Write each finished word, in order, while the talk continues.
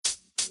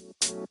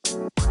What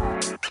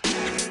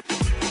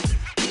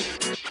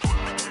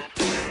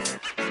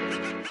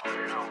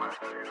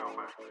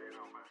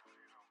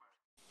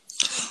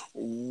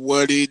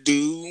it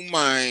do,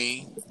 man?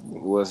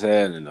 What's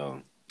happening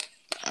though?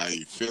 How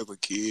you feeling,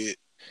 kid?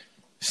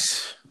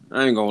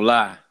 I ain't gonna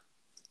lie.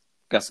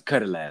 Got some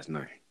cutty last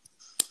night.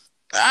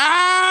 You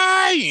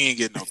ain't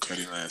getting no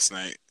cutting last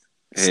night.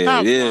 Hell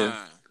Stop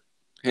yeah.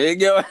 lying. Hell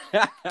yeah.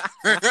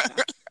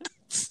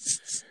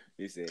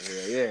 He said,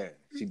 hell yeah.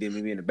 She did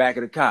me in the back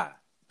of the car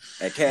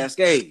at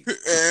Cascade. You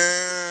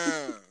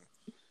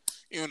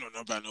don't know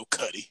nothing about no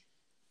cutty.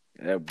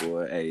 That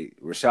boy, hey,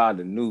 Rashad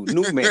the new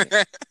man.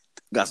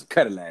 Got some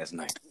cutty last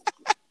night.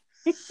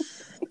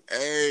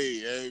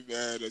 Hey,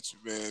 man, that's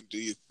your man. Do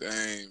your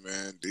thing,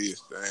 man. Do your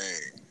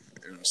thing.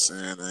 You know what I'm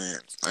saying?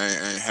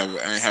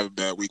 I ain't have a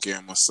bad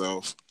weekend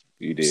myself.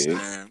 You did.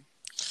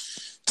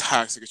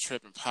 Toxic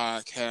Tripping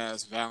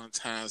Podcast,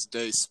 Valentine's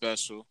Day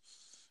special.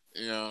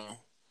 You know,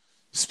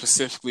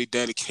 specifically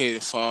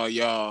dedicated for all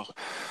y'all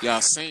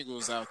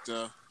singles out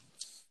there.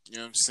 You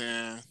know what I'm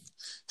saying?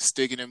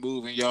 Sticking and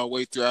moving y'all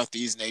way throughout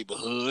these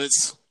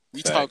neighborhoods.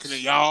 We Facts. talking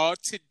to y'all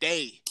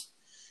today.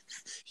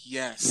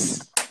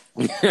 Yes.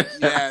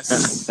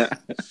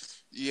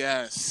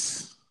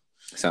 Yes.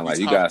 Sound like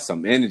you got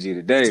some energy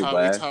today,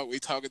 boy. We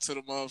talking to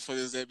the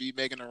motherfuckers that be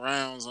making the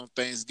rounds on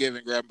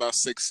Thanksgiving, grabbing about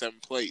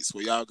 6-7 plates.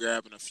 Well, y'all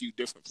grabbing a few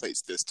different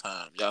plates this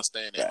time. Y'all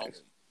staying at home.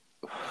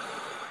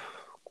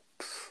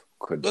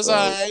 It's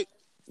all right.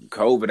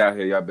 COVID out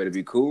here, y'all better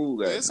be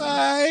cool. It's all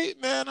right,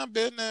 man. I've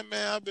been there,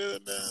 man. I've been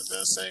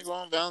single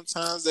on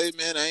Valentine's Day,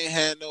 man. I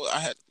had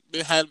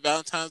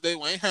Valentine's Day.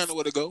 We ain't had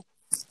nowhere to go.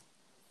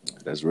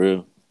 That's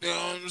real. You know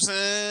what I'm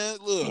saying?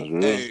 Look, That's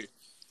real. hey,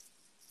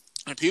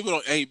 and people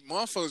don't. Hey,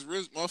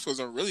 motherfuckers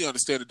don't really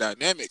understand the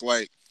dynamic.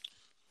 Like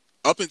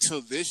up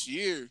until this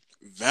year,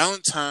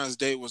 Valentine's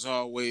Day was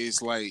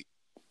always like,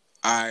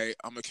 I'm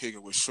gonna kick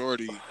it with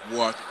Shorty,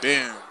 walk the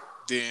band,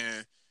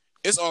 then.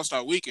 It's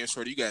All-Star Weekend,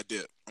 Shorty. You got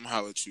dip. I'm gonna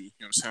holler at you. You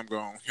know what I'm saying? I'm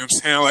going. You know what I'm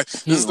saying? Like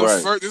this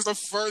is the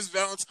first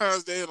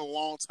Valentine's Day in a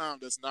long time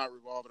that's not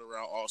revolving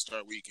around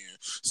All-Star Weekend.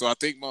 So I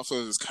think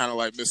motherfuckers is kind of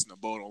like missing the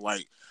boat on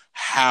like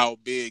how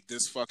big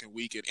this fucking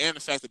weekend and the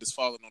fact that it's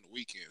falling on the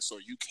weekend. So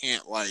you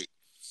can't like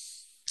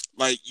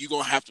you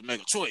gonna have to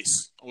make a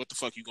choice on what the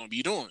fuck you gonna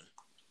be doing,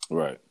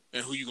 right?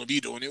 And who you gonna be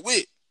doing it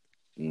with.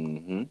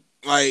 Mm-hmm.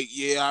 Like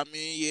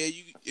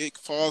it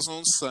falls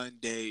on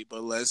Sunday,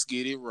 but let's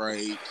get it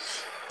right.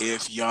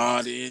 If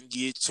y'all didn't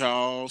get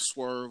y'all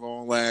swerve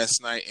on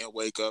last night and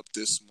wake up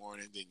this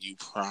morning, then you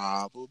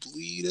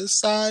probably the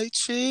side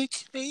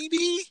chick,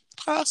 maybe,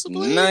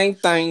 possibly. 9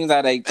 things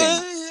out of 18.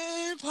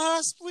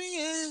 Possibly.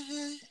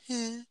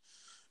 I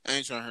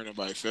ain't trying to hurt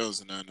nobody's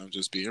feelings or nothing. I'm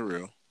just being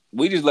real.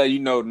 We just let you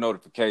know the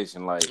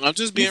notification. Like I'm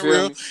just being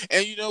real. Me?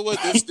 And you know what?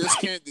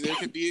 There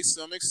can be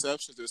some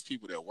exceptions. There's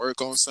people that work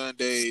on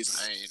Sundays.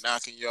 I ain't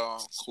knocking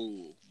y'all.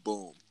 Cool.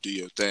 Boom. Do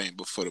your thing.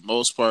 But for the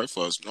most part,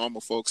 for us normal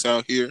folks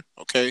out here,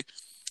 okay,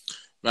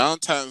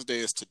 Valentine's Day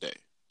is today.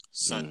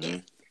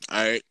 Sunday. Mm-hmm.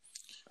 All right.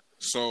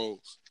 So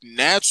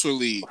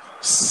naturally,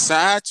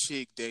 side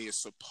chick day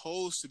is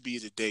supposed to be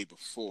the day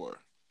before.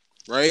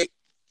 Right?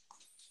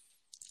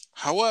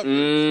 However,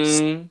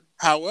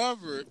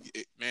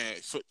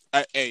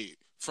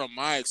 from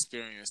my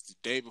experience, the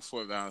day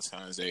before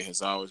Valentine's Day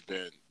has always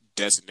been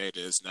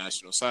designated as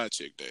National Side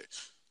Chick Day.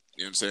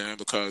 You know what I'm saying?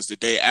 Because the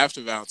day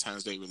after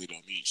Valentine's Day really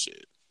don't mean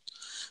shit.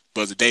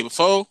 But the day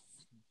before,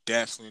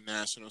 definitely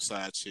National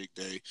Side Chick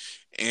Day.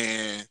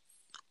 And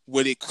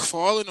with it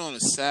falling on a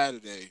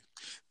Saturday,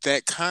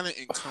 that kind of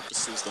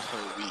encompasses the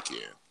whole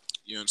weekend.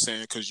 You know what I'm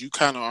saying? Because you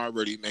kind of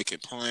already making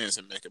plans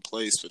and making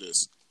plays for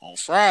this on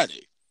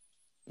Friday.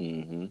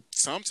 Mm-hmm.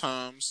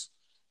 Sometimes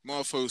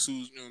motherfuckers who,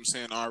 you know what I'm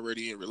saying,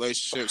 already in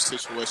relationships,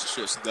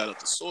 situationships, and that of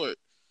the sort,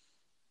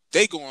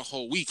 they go on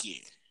whole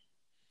weekend.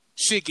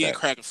 Shit getting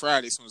cracking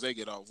Friday as soon as they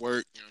get off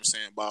work. You know what I'm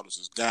saying? Bottles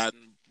is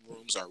gotten,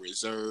 rooms are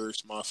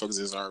reserved, motherfuckers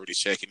is already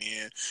checking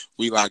in.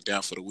 We locked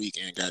down for the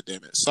weekend,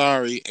 goddammit.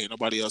 Sorry, ain't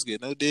nobody else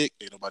getting no dick,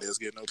 ain't nobody else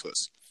getting no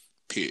pussy.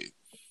 Period.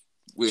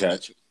 You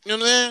know what I'm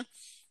saying?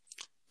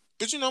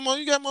 But you know,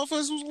 you got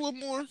motherfuckers who's a little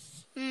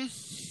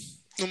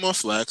more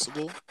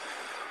flexible.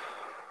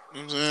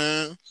 You know what I'm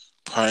saying?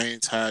 Probably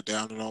ain't tied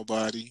down to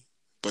nobody.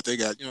 But they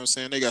got, you know what I'm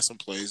saying? They got some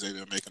plays they've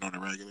been making on the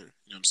regular.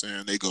 You know what I'm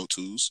saying? They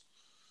go-tos.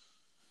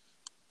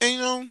 And, you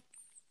know,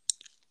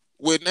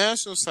 with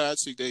National Side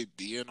Chick Day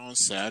being on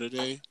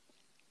Saturday,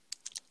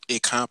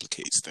 it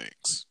complicates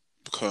things.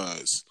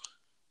 Because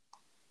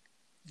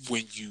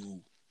when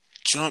you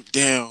jump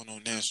down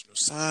on National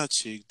Side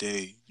Chick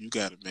Day, you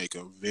got to make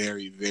a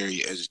very,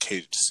 very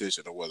educated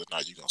decision on whether or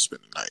not you're going to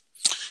spend the night.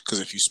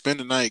 Because if you spend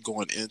the night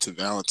going into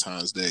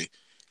Valentine's Day,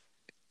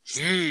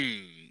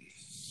 I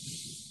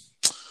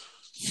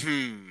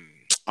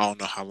don't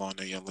know how long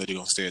that young lady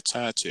gonna stay a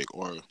side chick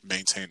or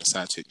maintain a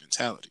side chick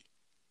mentality.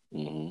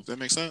 Mm-hmm. Does that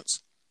make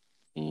sense?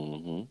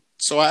 Mm-hmm.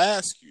 So I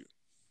ask you,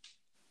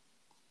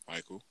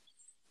 Michael.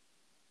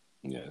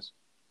 Yes.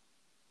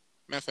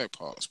 Matter of fact,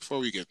 pause before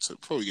we get to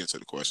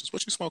the questions.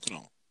 What you smoking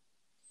on?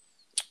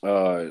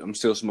 I'm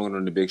still smoking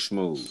on the Big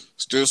Smooth.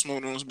 Still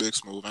smoking on this Big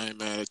Smooth. I ain't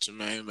mad at you,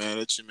 man. I ain't mad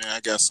at you, man. I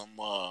got some.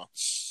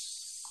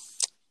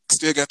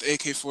 Still got the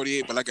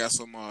AK-48, but I got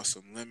some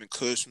lemon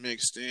Kush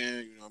mixed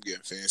in. You know, I'm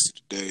getting fancy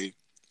today,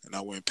 and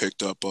I went and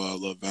picked up a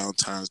little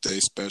Valentine's Day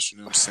special.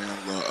 You know what I'm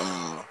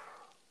saying?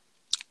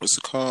 What's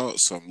it called?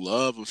 Some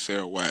Love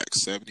Affair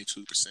Wax, 72%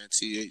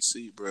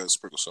 THC, bro.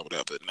 Sprinkle some of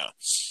that up in there.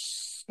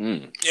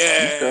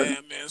 Yeah, Okay.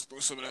 man.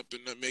 Sprinkle some of that up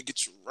in there, man.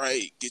 Get you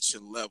right, get you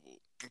level.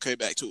 Okay,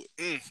 back to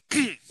it.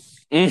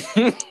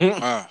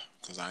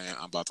 Because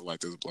I'm about to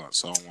light this blunt,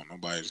 so I don't want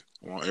nobody.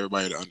 I want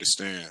everybody to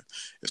understand.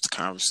 If the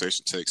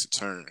conversation takes a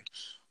turn,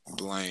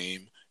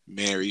 blame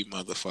Mary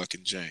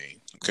motherfucking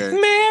Jane. Okay,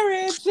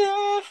 Mary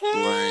Jane.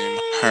 blame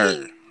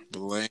her.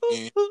 Blame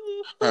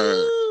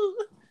her.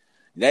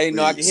 They ain't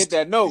know I can Please. hit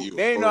that note. You a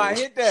They ain't know I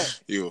fool. hit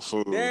that. You a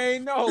fool. They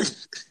ain't know.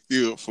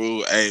 You a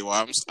fool. Hey,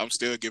 well, I'm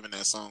still giving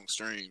that song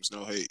streams.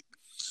 No hate.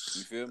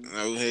 You feel me?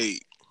 No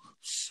hate.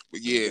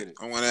 But yeah,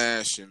 I want to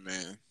ask you,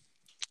 man.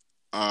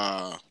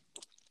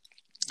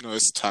 You know,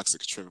 it's a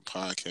Toxic Tripping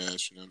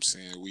podcast. You know what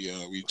I'm saying?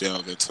 We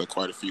delve into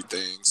quite a few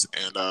things,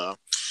 and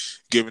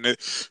given it,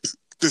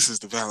 this is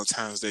the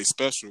Valentine's Day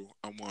special.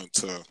 I want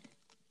to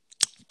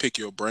pick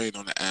your brain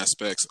on the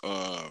aspects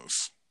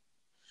of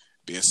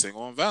being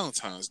single on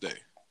Valentine's Day.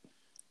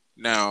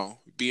 Now,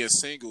 being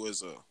single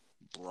is a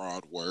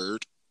broad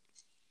word.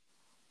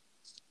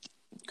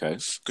 Okay.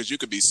 Because you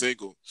could be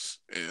single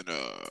and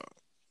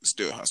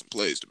still have some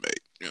plays to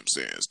make. You know what I'm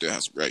saying? Still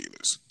have some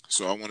regulars.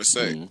 So I want to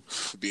say,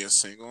 for being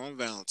single on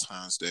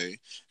Valentine's Day,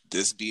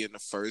 this being the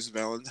first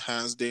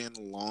Valentine's Day in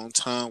a long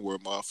time where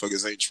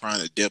motherfuckers ain't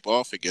trying to dip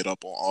off and get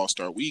up on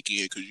All-Star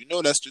Weekend, because you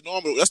know that's the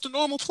normal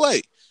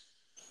play.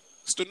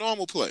 It's the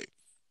normal play.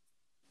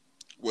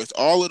 With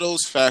all of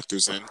those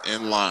factors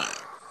in line,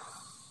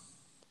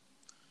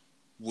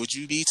 would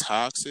you be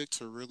toxic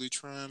to really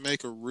try and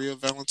make a real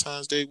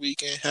Valentine's Day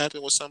weekend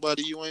happen with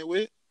somebody you ain't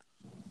with?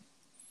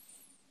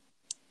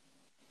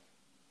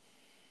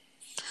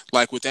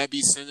 Like, would that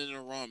be sending the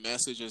wrong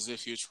message as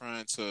if you're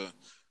trying to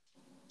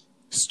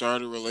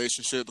start a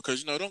relationship?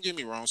 Because, you know, don't get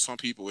me wrong, some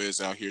people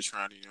is out here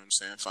trying to, you know what I'm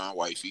saying, find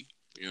wifey.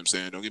 You know what I'm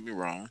saying? Don't get me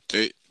wrong.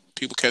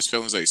 People catch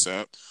feelings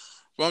ASAP.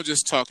 But I'm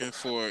just talking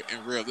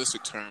in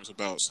realistic terms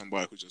about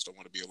somebody who just don't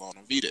want to be alone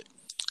on V-Day.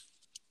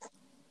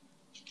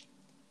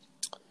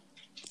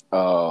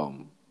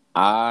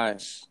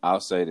 I'll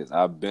say this.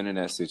 I've been in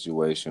that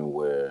situation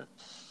where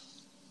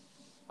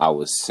I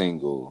was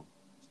single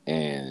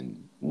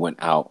and went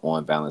out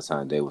on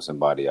Valentine's Day with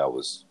somebody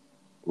or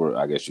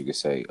I guess you could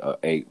say,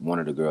 one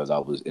of the girls I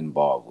was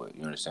involved with.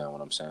 You understand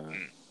what I'm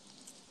saying?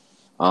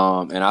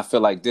 And I feel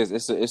like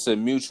it's a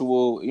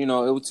mutual. You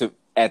know,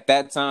 at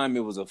that time it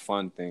was a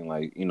fun thing.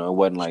 Like, you know, it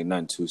wasn't like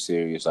nothing too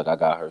serious. Like, I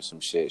got her some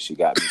shit, she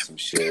got me some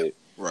shit.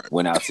 Right.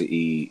 Went out to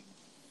eat.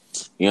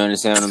 You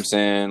understand what I'm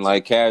saying?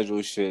 Like,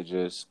 casual shit,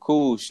 just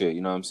cool shit.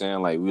 You know what I'm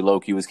saying? Like, we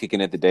low-key was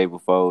kicking it the day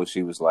before.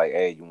 She was like,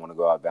 hey, you want to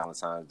go out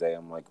Valentine's Day?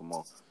 I'm like, come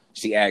on.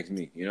 She asked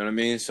me. You know what I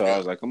mean? So I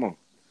was like, come on.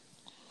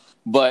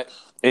 But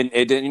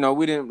it didn't, you know,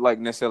 we didn't like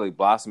necessarily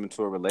blossom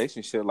into a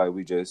relationship. Like,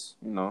 we just,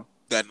 you know,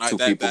 that night, two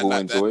people who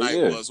enjoy it.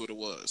 That night was what it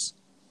was.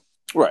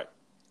 Right.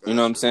 You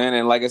know what I'm saying?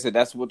 And like I said,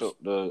 that's what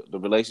the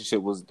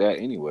relationship was that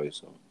anyway.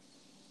 So.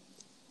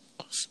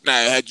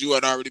 Now, had you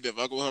already been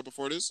fucking with her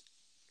before this?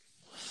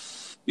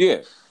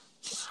 Yeah.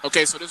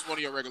 Okay, so this is one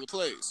of your regular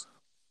plays.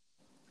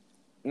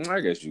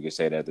 I guess you could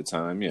say that at the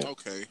time, yeah.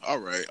 Okay, all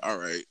right.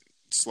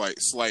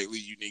 Slightly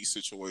unique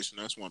situation.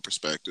 That's one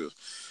perspective.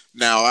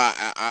 Now,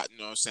 I you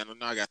know what I'm saying?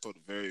 Now I got to throw the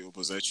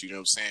variables at you. You know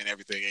what I'm saying?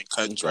 Everything ain't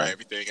cut and dry.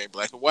 Everything ain't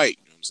black and white.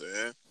 You know what I'm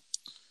saying?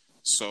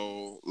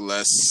 So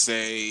let's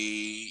say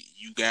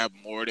you got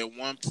more than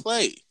one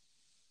play.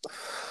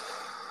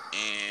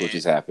 And which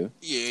has happened.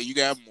 Yeah, you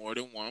got more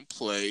than one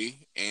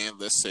play, and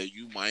let's say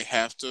you might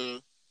have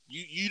to.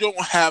 You don't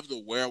have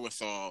the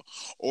wherewithal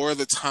or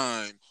the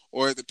time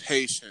or the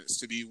patience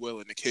to be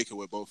willing to kick it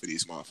with both of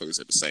these motherfuckers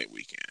at the same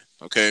weekend.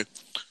 Okay?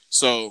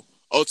 So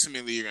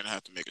ultimately you're gonna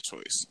have to make a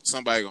choice.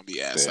 Somebody gonna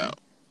be ass out.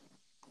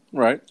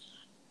 Right.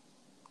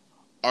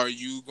 Are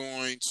you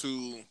going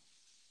to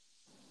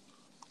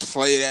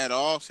play that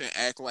off and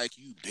act like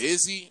you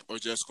busy, or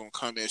just gonna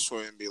come in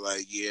short and be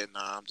like, yeah,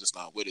 nah, I'm just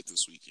not with it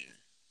this weekend?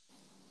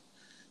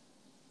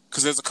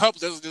 Because there's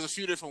a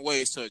few different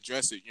ways to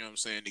address it, you know what I'm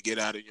saying, to get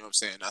out of, you know what I'm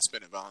saying, not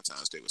spending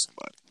Valentine's Day with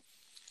somebody.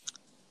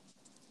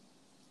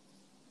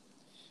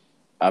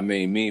 I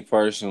mean, me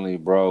personally,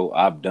 bro,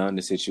 I've done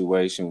the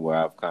situation where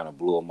I've kind of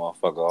blew a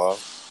motherfucker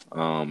off,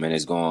 and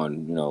it's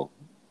gone, you know,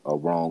 a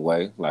wrong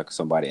way. Like,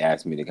 somebody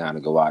asked me to kind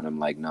of go out, and I'm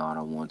like, no, I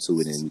don't want to,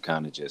 and then we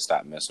kind of just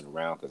stopped messing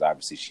around because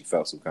obviously she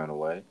felt some kind of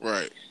way.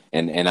 Right.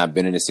 And I've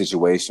been in a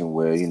situation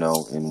where, you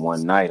know, in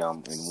one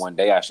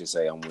day, I should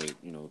say, I'm with,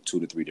 you know,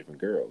 2 to 3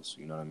 different girls.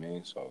 You know what I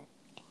mean? So.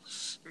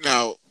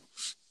 Now,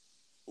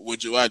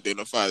 would you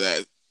identify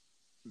that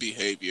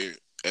behavior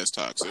as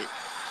toxic?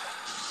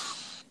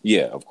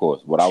 Yeah, of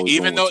course. What I was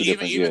even doing though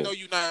even though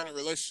you're not in a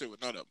relationship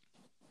with none of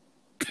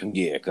them.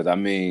 Yeah, because I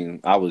mean,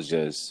 I was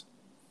just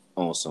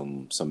on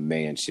some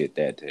man shit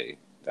that day.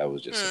 That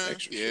was just some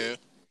extra shit.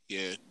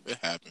 Yeah, it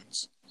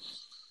happens.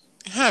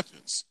 It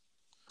happens.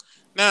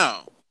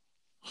 Now,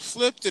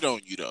 flipped it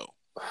on you though.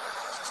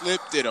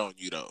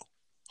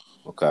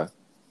 Okay.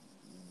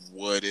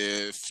 What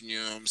if, you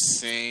know what I'm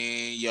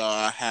saying,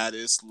 y'all had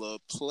this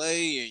little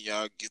play and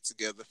y'all get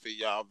together for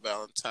y'all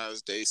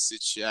Valentine's Day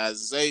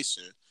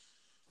situation,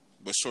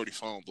 but shorty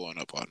phone blowing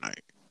up all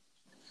night?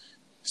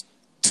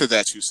 To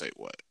that you say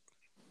what?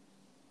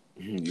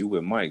 You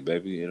with Mike,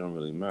 baby. It don't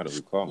really matter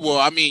who calls. Well,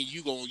 I mean,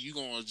 you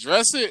gonna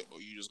address it,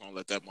 or you just gonna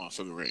let that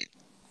motherfucker ring?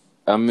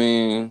 I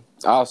mean,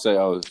 I'll say,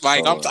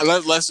 like,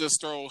 let's just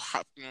throw, you know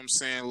what I'm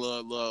saying,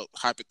 little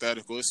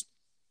hypothetical. It's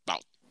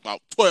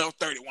about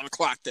 12:30, 1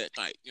 o'clock that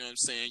night. You know what I'm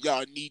saying?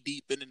 Y'all knee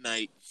deep in the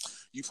night.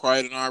 You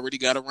probably done already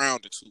got a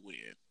round or two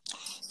in.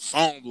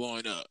 Phone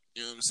blowing up.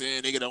 You know what I'm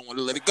saying? Nigga don't want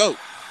to let it go.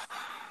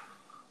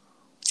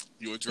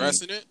 You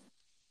addressing it?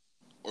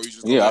 Or you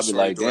just gonna I'll be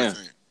like, damn.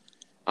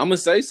 I'm gonna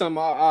say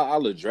something.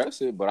 I'll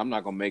address it, but I'm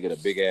not gonna make it a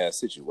big ass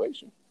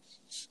situation.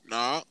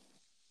 Nah.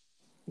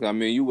 I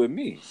mean, you with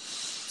me.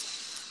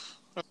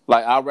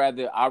 Like, I'd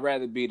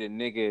rather be the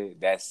nigga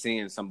that's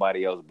seeing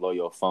somebody else blow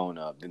your phone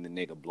up than the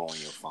nigga blowing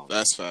your phone.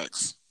 That's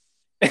facts.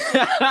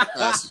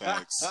 That's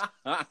facts.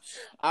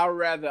 I'd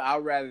rather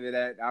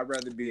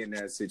be in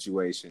that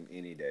situation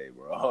any day,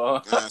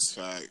 bro. That's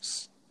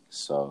facts.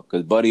 So,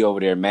 cause buddy over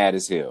there mad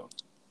as hell.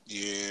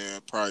 Yeah,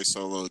 probably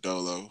solo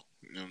dolo.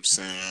 You know what I'm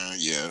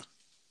saying?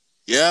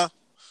 Yeah.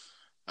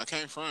 I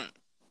can't front.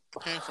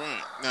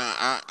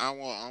 Now, I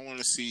want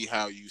to see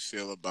how you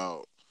feel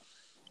about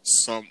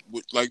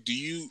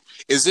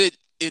is it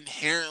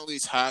inherently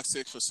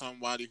toxic for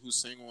somebody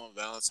who's single on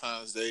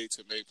Valentine's Day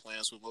to make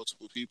plans with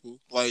multiple people?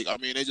 Like, I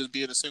mean, they just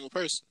being a single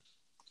person.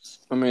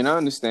 I mean, I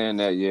understand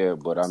that, yeah,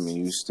 but I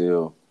mean, you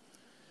still,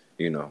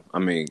 I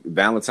mean,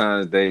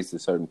 Valentine's Day to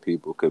certain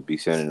people could be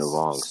sending the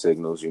wrong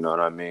signals. You know what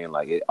I mean?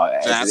 Like,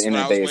 that's what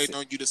I was waiting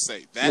on you to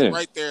say. That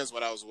right there is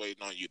what I was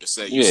waiting on you to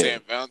say. You saying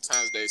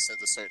Valentine's Day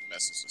sends a certain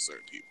message to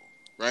certain people,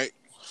 right?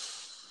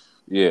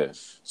 Yeah.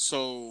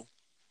 So,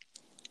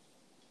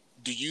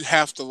 do you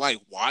have to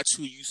watch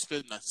who you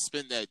spend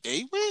that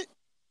day with?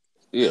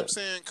 You know what I'm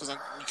saying? Because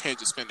you can't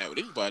just spend that with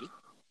anybody.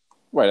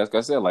 Right, that's what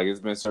I said. Like, it's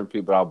been certain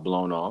people I've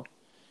blown off.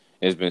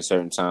 It's been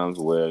certain times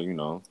where,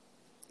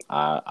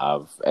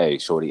 I've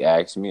shorty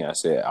asked me. I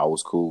said I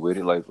was cool with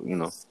it. Like, you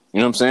know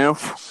what I'm saying?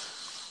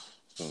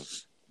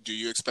 Do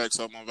you expect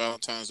something on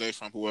Valentine's Day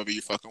from whoever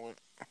you fucking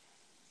with?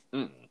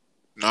 Mm-mm.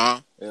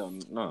 Nah? Hell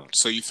no.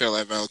 So you feel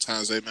like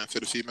Valentine's Day meant for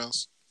the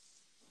females?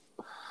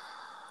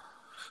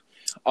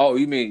 Oh,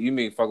 you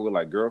mean fuck with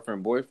like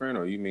girlfriend, boyfriend,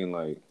 or you mean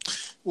like?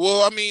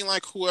 Well, I mean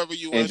like whoever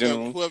you end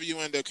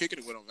up kicking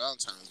it with on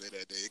Valentine's Day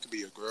that day. It could be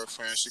your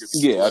girlfriend. She could be.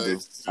 Yeah, I do.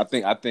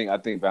 I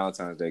think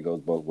Valentine's Day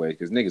goes both ways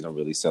because niggas don't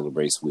really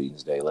celebrate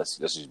Sweden's Day. Let's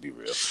just be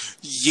real.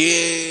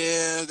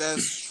 Yeah,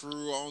 that's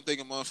true. I don't think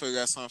a motherfucker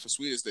got signed for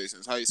Sweden's Day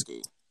since high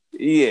school.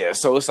 Yeah,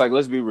 so it's like,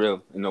 let's be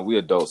real. We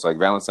adults. Like,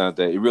 Valentine's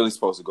Day, it really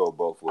supposed to go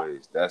both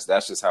ways. That's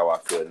just how I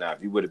feel now.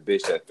 If you with a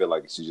bitch that feel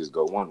like it should just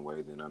go one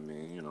way, then I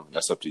mean,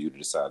 that's up to you to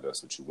decide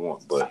that's what you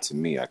want. But to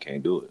me, I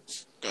can't do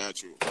it.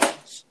 Got you.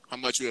 How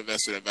much you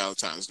invested in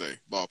Valentine's Day,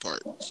 ballpark?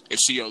 If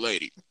she your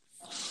lady.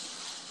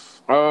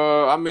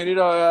 I mean,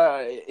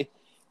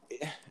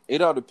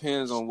 it all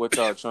depends on what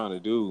y'all trying to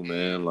do,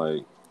 man.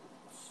 Like,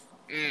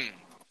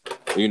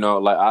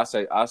 like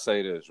I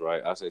say this,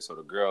 right? I say, so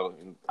the girl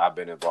I've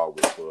been involved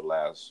with for the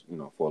last,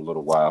 for a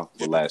little while,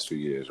 for the last few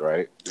years,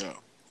 right?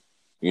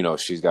 Yeah.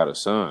 She's got a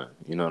son.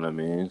 You know what I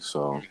mean?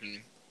 So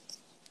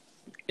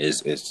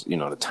it's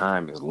the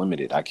time is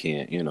limited. I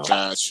can't,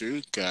 Got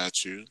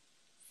you.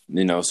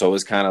 So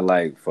it's kind of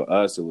like for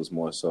us, it was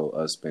more so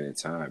us spending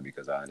time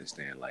because I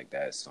understand like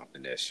that's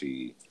something that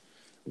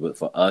but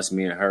for us,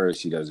 me and her,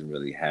 she doesn't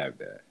really have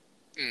that.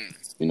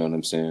 You know what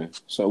I'm saying?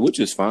 So, which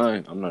is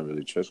fine. I'm not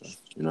really tripping.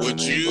 You know what I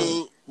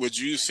mean? Would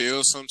you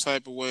feel some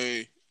type of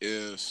way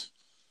if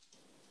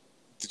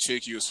the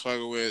chick you was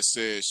fucking with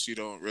said she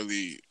don't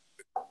really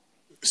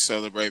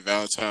celebrate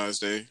Valentine's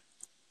Day?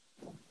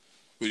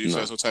 Would you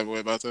feel some type of way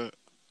about that?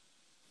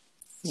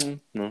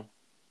 No.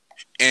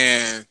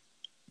 And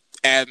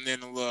adding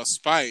in a little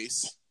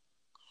spice,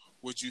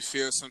 would you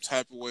feel some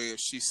type of way if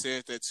she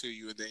said that to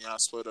you and then y'all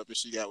split up and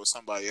she got with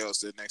somebody else?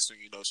 The next thing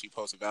you know, she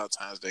posted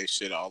Valentine's Day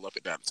shit all up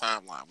and down the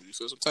timeline. Would you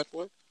feel some type of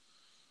way?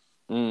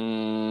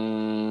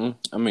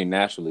 I mean,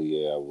 naturally,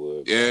 yeah, I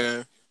would.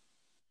 Yeah.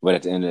 But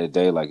at the end of the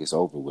day, like, it's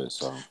over with,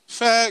 so.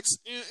 Facts.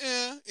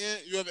 Yeah.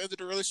 You ever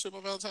ended a relationship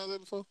on Valentine's Day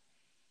before?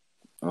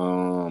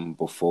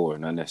 Before,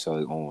 not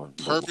necessarily on.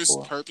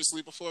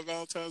 Purposely before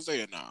Valentine's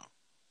Day or no?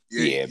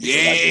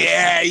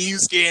 Yeah, you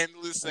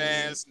scandalous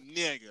ass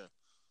nigga.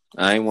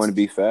 I ain't want to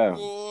be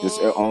foul. Just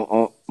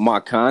on my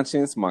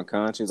conscience,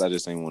 I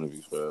just ain't want to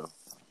be foul.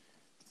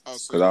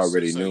 Because I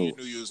already knew. You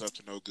knew you was up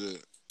to no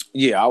good.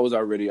 Yeah, I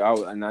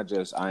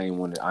ain't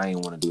want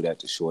to do that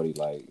to shorty,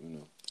 like,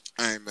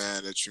 I ain't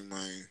mad at you,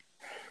 man.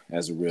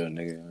 As a real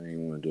nigga, I ain't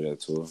want to do that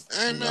to her.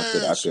 I ain't mad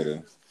at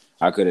you.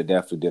 I could have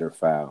definitely did her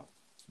foul.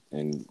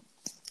 And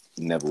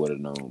never would have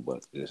known,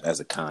 but just as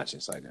a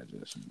conscience, like I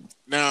just.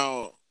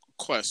 Now,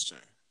 question.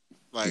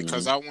 Like,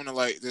 cause Mm-hmm. I want to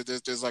like,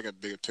 there's like a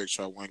bigger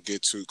picture I want to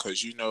get to,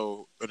 cause in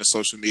the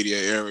social media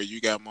era, you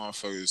got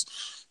motherfuckers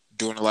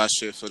doing a lot of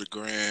shit for the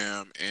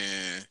gram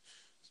and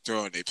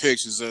throwing their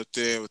pictures up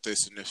there with their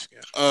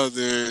significant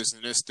others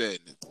and this, that,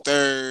 and the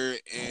third.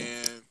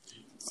 And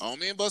I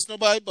don't mean bust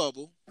nobody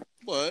bubble,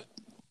 but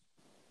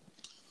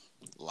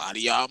a lot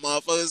of y'all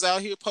motherfuckers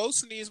out here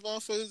posting these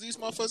motherfuckers. These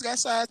motherfuckers got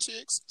side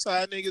chicks,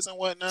 side niggas, and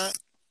whatnot.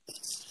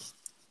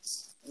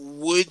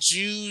 Would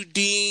you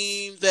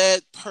deem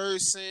that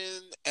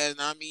person, and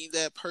I mean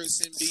that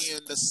person being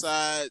the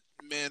side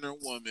man or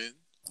woman,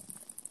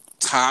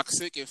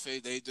 toxic if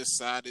they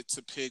decided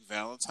to pick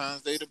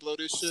Valentine's Day to blow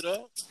this shit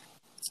up?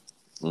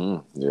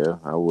 Yeah,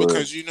 I would.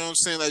 Because you know what I'm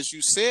saying, as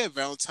you said,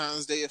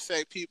 Valentine's Day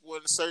affect people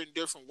in certain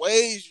different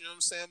ways. You know what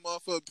I'm saying?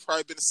 Motherfucker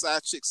probably been a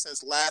side chick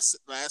since last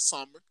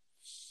summer.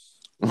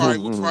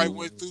 Probably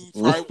went through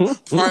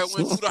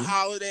the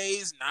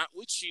holidays, not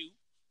with you.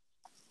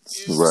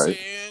 You know what I'm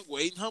saying?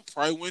 Waiting her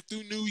probably went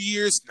through New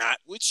Year's, not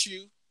with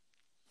you.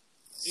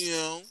 You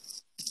know,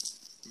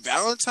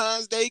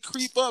 Valentine's Day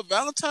creep up.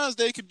 Valentine's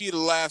Day could be the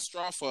last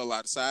straw for a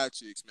lot of side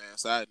chicks, man,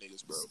 side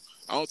niggas, bro.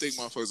 I don't think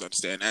motherfuckers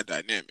understand that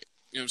dynamic.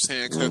 You know what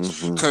I'm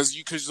saying? Cause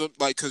you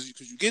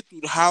get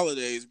through the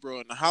holidays,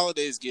 bro, and the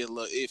holidays get a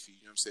little iffy. You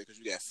know what I'm saying? Cause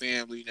you got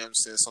family. You know what I'm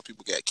saying? Some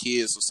people got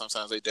kids, so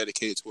sometimes they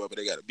dedicate to whoever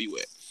they got to be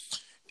with,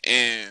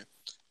 and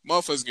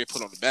motherfuckers get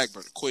put on the back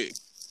burner quick.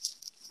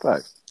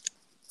 Right.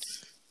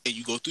 And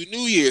you go through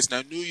New Year's.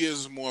 Now, New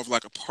Year's is more of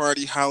like a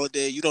party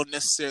holiday. You don't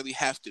necessarily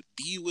have to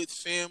be with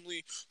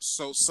family.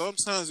 So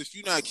sometimes if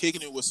you're not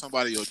kicking it with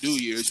somebody on New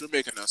Year's, you're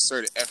making a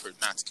certain effort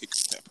not to kick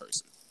it with that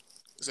person.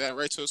 Is that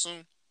right to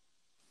assume?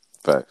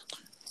 Facts.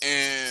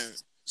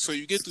 And so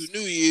you get through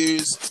New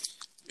Year's.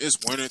 It's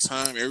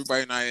wintertime.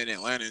 Everybody not in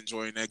Atlanta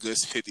enjoying that good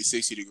 50,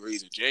 60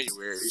 degrees in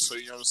January. So,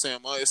 you know what I'm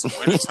saying? It's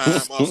wintertime.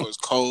 Motherfuckers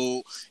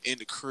cold, in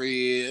the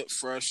crib,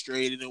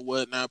 frustrated and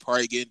whatnot.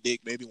 Probably getting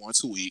dick maybe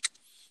once a week.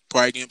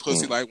 Probably getting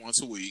pussy like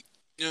once a week.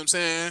 You know what I'm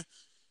saying?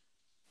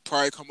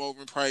 Probably come over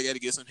and probably got to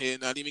get some head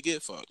and not even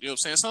get fucked. You know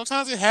what I'm saying?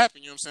 Sometimes it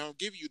happens. You know what I'm saying? I'll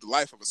give you the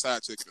life of a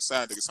side chick and a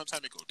side nigga.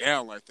 Sometimes it go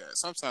down like that.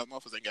 Sometimes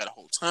motherfuckers ain't got a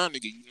whole time to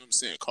give you, you know what I'm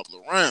saying, a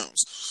couple of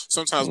rounds.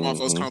 Sometimes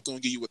motherfuckers come through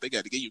and give you what they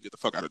got to give you, get the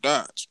fuck out of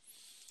Dodge.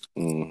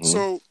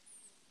 So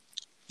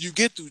you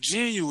get through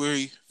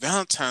January,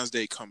 Valentine's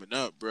Day coming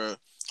up, bro.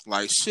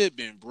 Like, shit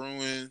been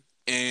brewing.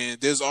 And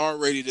there's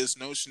already this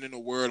notion in the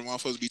world, and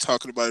motherfuckers be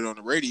talking about it on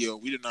the radio.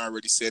 We didn't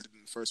already said it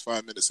in the first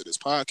 5 minutes of this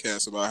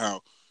podcast about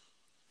how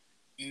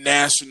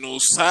National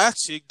Side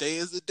Chick Day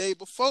is the day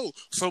before.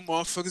 Some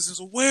motherfuckers is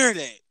aware of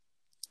that.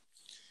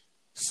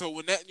 So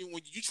when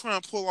you try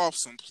and pull off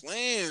some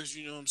plans,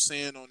 you know what I'm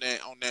saying, on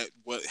that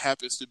what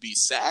happens to be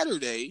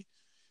Saturday,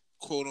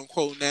 quote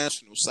unquote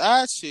National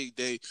Side Chick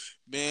Day,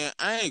 man,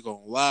 I ain't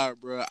gonna lie,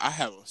 bro. I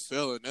have a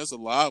feeling there's a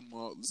lot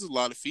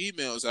of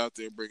females out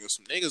there bringing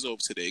some niggas over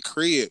to their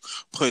crib,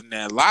 putting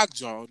that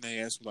lockjaw in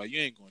their ass, like,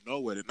 you ain't going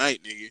nowhere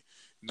tonight, nigga.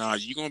 Nah,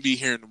 you gonna be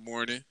here in the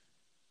morning.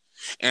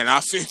 And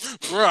I feel,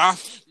 bro,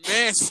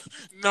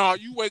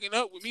 you waking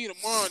up with me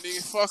tomorrow,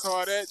 nigga. Fuck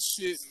all that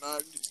shit. Nah.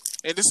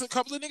 And there's a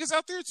couple of niggas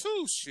out there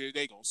too. Shit,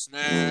 they gonna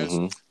smash.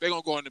 They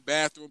gonna go in the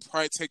bathroom,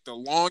 probably take the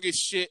longest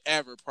shit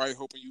ever, probably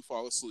hoping you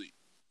fall asleep.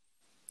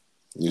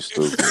 You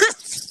stupid.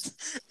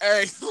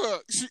 Hey,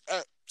 look,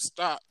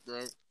 stop,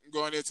 bro. I'm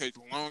going there to take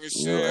the longest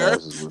shit. Your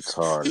ass is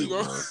retarded,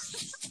 bro.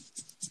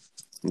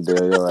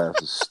 Your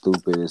ass is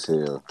stupid as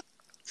hell.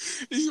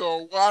 He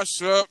gonna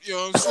wash up, you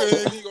know what I'm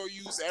saying? He gonna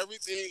use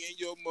everything in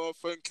your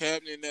motherfucking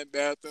cabinet in that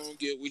bathroom,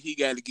 get what he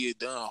gotta get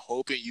done,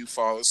 hoping you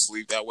fall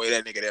asleep. That way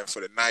that nigga there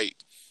for the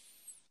night.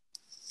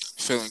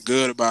 Feeling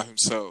good about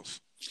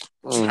himself.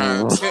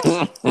 Man,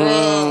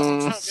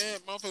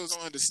 motherfuckers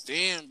don't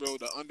understand, bro,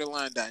 the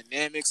underlying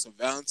dynamics of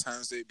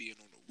Valentine's Day being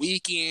on the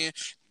weekend,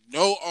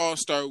 no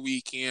All-Star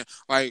weekend.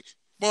 Like,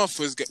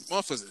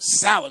 motherfuckers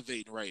is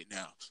salivating right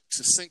now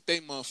to sink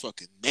their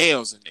motherfucking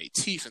nails and their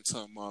teeth into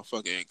a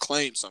motherfucker and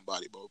claim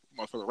somebody, bro.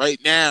 Motherfucker, right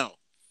now,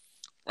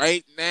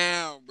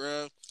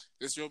 bro.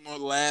 This your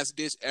last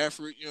ditch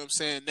effort. You know what I'm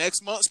saying?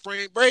 Next month,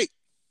 spring break.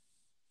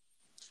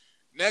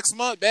 Next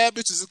month, bad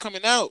bitches is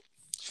coming out.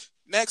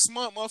 Next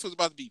month, motherfuckers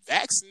about to be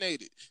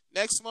vaccinated.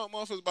 Next month,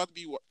 motherfuckers about to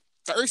be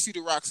thirsty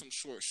to rock some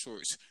short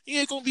shorts. You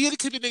ain't gonna be able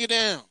to keep a nigga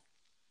down.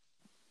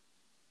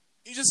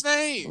 You just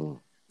ain't.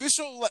 This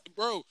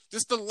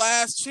the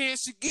last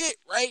chance you get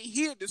right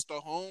here. This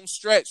the home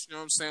stretch, you know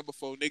what I'm saying,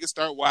 before niggas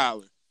start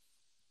wilding.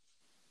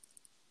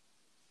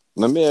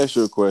 Let me ask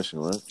you a question,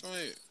 right? Go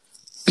ahead.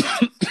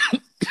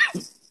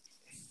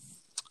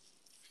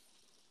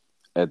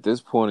 At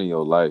this point in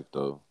your life,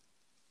 though,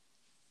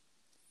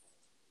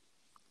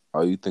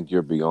 you think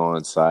you're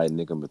beyond side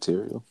nigga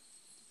material?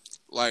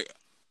 Like,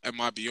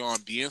 am I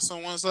beyond being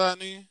someone's side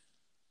nigga?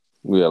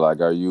 Yeah, like,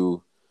 are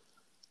you...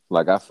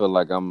 Like, I feel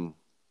like I'm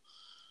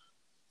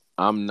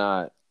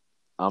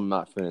I'm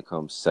not finna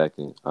come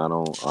second. I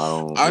don't. I You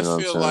know what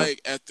I'm feel saying?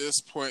 like at this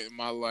point in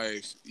my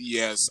life,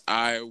 yes,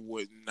 I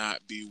would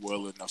not be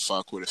willing to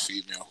fuck with a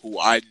female who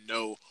I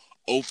know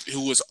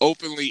who was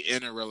openly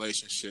in a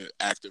relationship,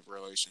 active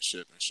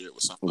relationship and shit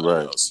with somebody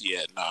Right. else.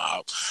 Yeah,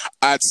 nah,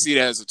 I'd see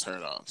that as a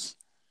turn off.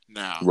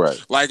 Now,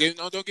 Right. like,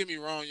 don't get me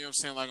wrong, you know what I'm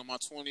saying? Like in my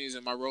 20s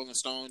and my Rolling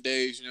Stone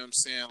days, you know what I'm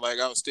saying? Like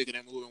I was sticking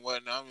and moving and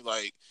whatnot. I'm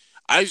like,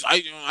 I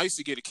used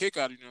to get a kick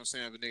out of, you know what I'm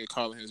saying, of a nigga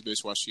calling his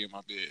bitch while she in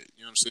my bed.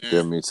 You know what I'm Yeah,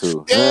 saying? me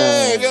too.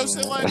 Yeah, you know what I'm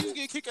saying? Like, I used to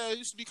get a kick out of it. It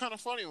used to be kind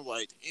of funny. I'm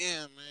like,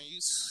 damn,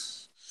 man,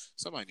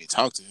 somebody need to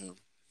talk to him.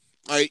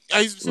 Like, I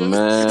used to feel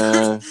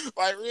Man.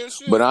 like real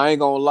shit. But I ain't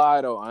gonna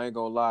lie though. I ain't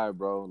gonna lie,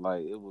 bro.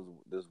 Like it was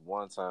this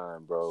one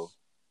time, bro.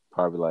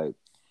 Probably like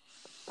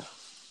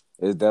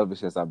it's definitely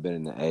since I've been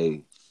in the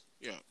A.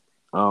 Yeah.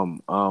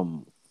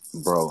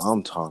 Bro,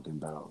 I'm talking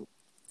about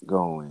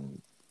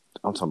going.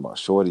 I'm talking about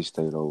Shorty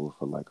stayed over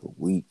for like a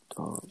week,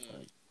 dog.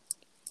 Like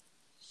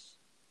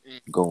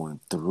going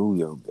through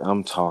your.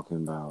 I'm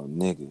talking about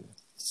nigga,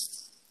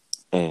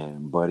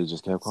 and Buddy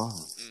just kept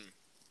calling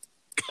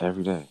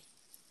every day.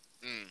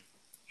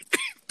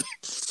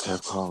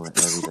 Kept calling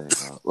every day,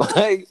 dog.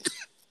 Like,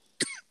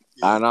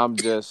 and I'm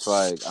just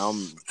like,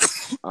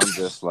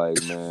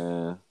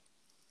 man.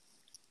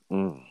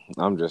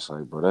 I'm just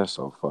like, bro, that's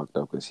so fucked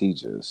up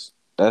because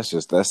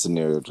that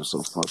scenario just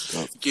so fucked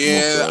up.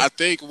 Yeah, I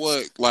think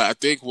what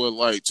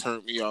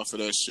turned me off of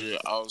that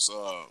shit, I was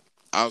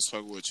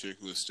fucking with a chick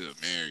who was still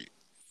married.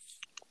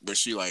 But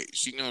she you know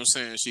what I'm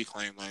saying, she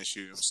claimed like she,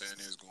 you know what I'm saying,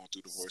 is going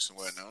through divorce and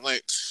whatnot. I'm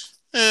like,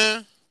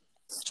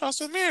 y'all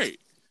still married.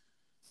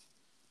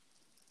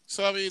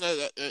 So I mean,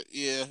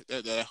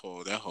 that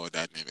whole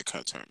dynamic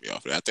kind of turned me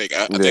off. I think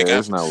after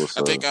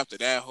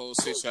that whole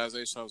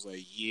situation, I was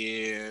like,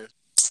 yeah,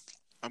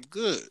 I'm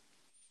good.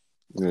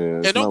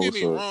 Yeah, and don't get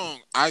me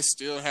wrong, I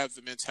still have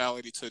the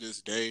mentality to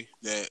this day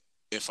that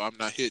if I'm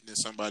not hitting it,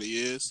 somebody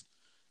is.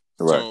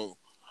 Right. So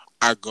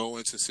I go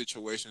into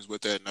situations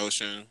with that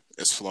notion,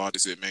 as flawed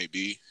as it may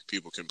be.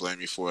 People can blame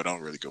me for it. I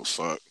don't really go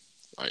fuck.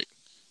 Like,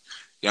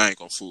 y'all ain't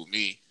gonna fool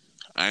me.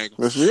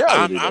 It's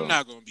reality, I'm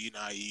not gonna be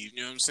naive.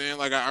 You know what I'm saying?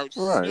 Like you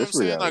know what I'm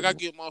saying? Like I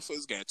get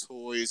motherfuckers got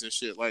toys and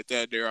shit like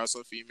that. There are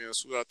some females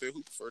who out there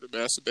who prefer to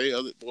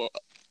masturbate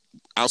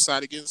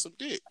outside of getting some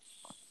dick.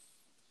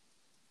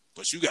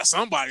 But you got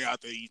somebody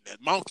out there eating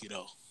that monkey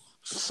though.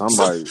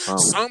 Somebody's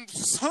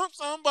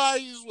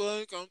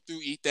willing to come through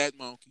eat that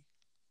monkey.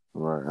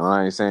 Right. And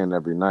I ain't saying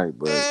every night,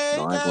 but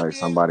don't act like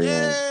somebody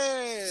ain't.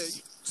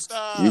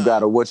 Stop. You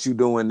gotta what you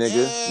doing,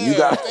 nigga? Yeah, you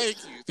gotta thank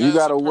you. You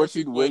gotta what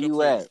you where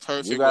you at?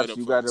 You gotta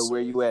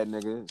where you at,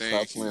 nigga.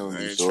 Thank Stop playing with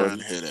me, I ain't shorty. trying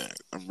to hear that.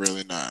 I'm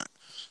really not.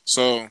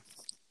 So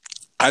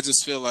I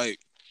just feel like,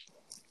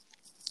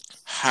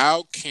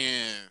 how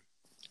can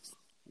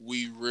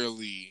we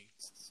really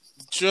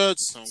judge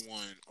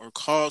someone or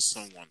call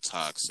someone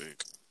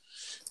toxic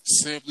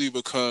simply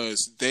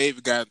because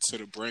they've gotten to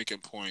the breaking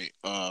point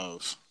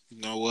of, you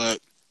know what?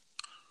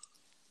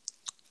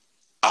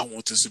 I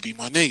want this to be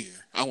my nigga.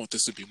 I want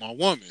this to be my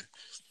woman.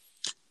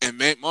 And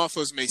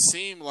motherfuckers may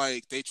seem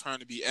like they trying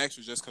to be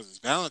extra just because it's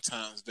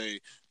Valentine's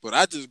Day, but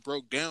I just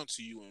broke down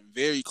to you in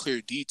very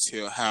clear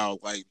detail how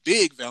like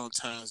big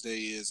Valentine's Day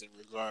is in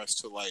regards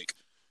to like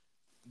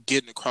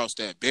getting across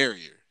that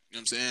barrier. You know what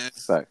I'm saying?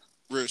 Fact.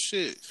 Real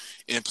shit.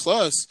 And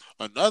plus,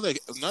 another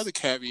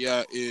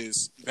caveat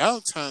is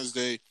Valentine's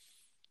Day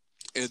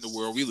in the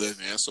world we live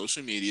in,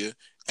 social media,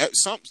 at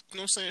some, you know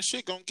what I'm saying,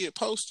 shit gonna get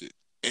posted.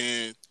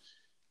 And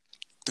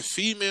the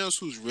females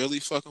who's really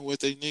fucking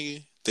with their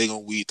nigga, they gonna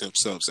weed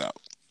themselves out.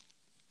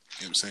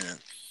 You know what I'm saying?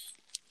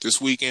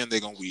 This weekend, they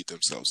gonna weed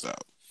themselves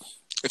out.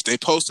 If they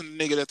posting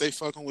the nigga that they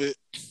fucking with,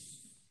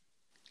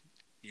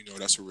 you know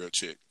that's a real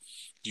chick.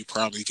 You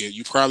probably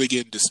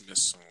getting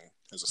dismissed soon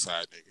as a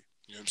side nigga.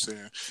 You know what I'm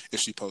saying? If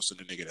she posting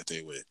the nigga that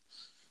they with.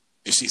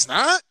 If she's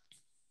not,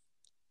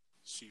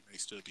 she may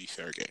still be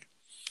fair game.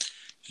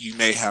 You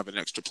may have an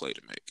extra play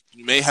to make.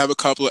 You may have a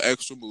couple of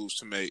extra moves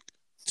to make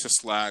to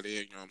slide in,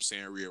 you know what I'm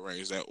saying,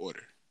 rearrange that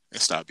order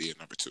and stop being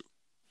number two.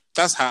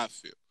 That's how I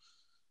feel.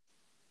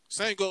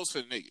 Same goes for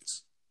the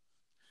niggas.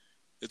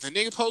 If the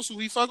nigga posts who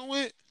he fucking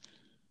with,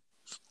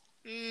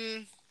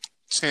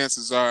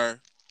 chances are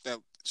that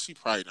she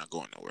probably not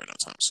going nowhere no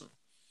time soon.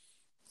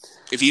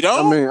 If he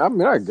don't, I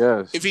mean, I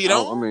guess. If he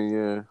don't,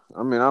 yeah.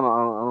 I mean, I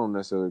don't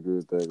necessarily agree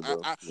with that,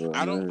 bro.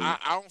 I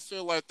don't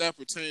feel like that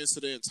pertains to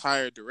the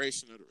entire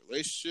duration of the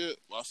relationship.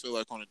 Well, I feel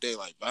like on a day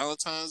like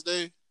Valentine's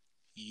Day,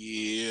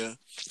 yeah, I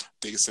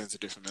think it sends a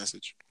different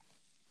message.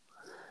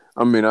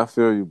 I mean, I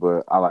feel you,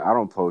 but I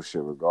don't post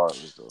shit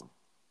regardless, though.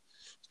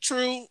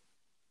 True.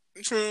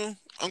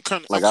 I'm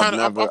pretty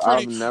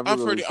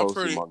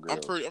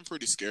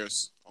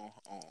scarce on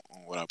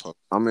what I post.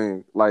 I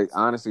mean, like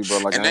honestly, bro,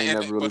 like I ain't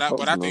never really posted.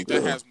 But I think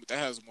that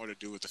has more to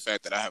do with the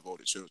fact that I have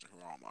older children who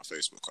are on my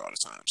Facebook all the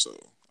time, so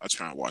I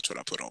try and watch what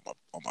I put on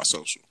my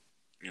social.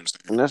 You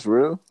understand? And that's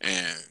real.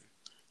 And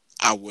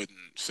I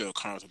wouldn't feel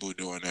comfortable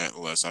doing that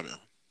unless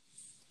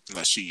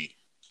she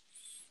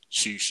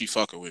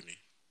fucking with me.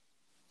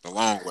 the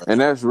long way.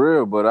 And that's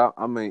real, but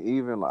I mean,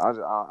 even like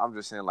I'm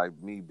just saying, like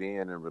me being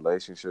in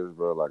relationships,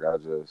 bro. Like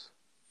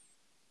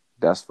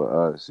that's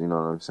for us. You know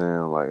what I'm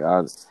saying? Like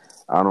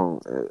I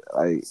don't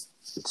like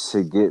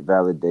to get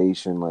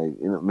validation. Like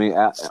you know, I mean,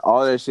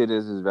 all that shit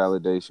is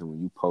validation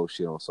when you post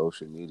shit on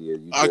social media.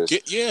 I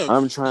get, yeah.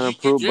 I'm trying to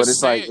prove, but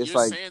You're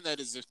saying that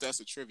as if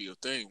that's a trivial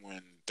thing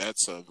when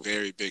that's a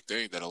very big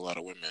thing that a lot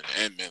of women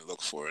and men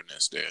look for in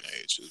this day and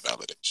age is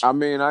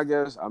validation.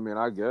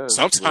 I guess.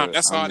 Sometimes But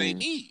that's all they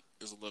need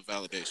is a little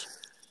validation.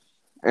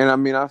 And I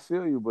mean, I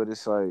feel you, but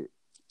it's like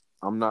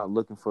I'm not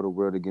looking for the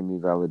world to give me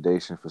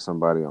validation for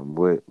somebody I'm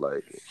with.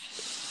 Like,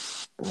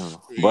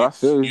 but I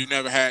feel you. You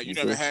never had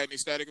any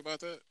static about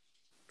that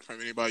from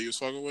anybody you was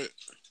fucking with.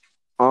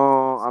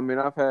 I mean,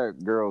 I've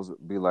had girls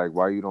be like,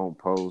 "Why you don't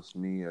post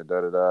me?" or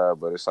da da da.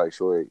 But it's like,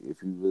 sure,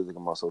 if you really look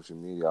at my social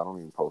media, I don't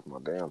even post my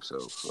damn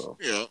self. So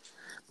yeah.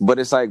 But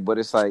it's like,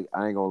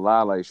 I ain't gonna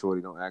lie, like,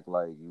 shorty, don't act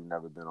like you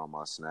never been on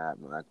my Snap,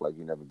 don't act like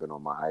you never been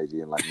on my IG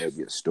and like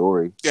maybe a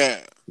story.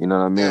 Yeah. You know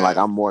what I mean? Yeah. Like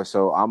I'm more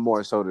so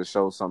to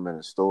show something in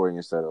a story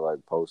instead of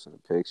like posting a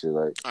picture.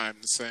 Like I'm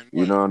the same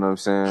way. You know what I'm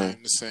saying?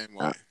 I'm the same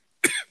way.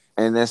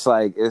 And it's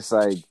like, you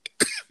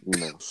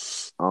know,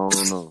 I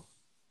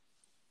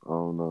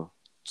don't know.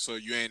 So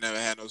you ain't never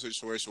had no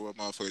situation where a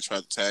motherfucker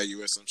tried to tag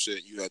you or some shit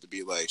and you had to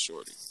be like,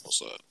 shorty,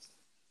 what's up?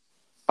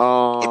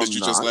 Or did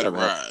you just let it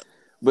ride?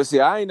 But see,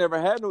 I ain't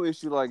never had no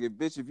issue like it,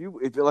 bitch.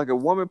 If like a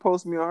woman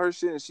posts me on her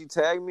shit and she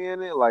tagged me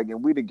in it, like,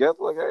 and we together,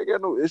 like, I ain't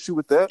got no issue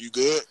with that. You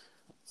good?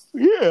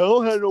 Yeah, I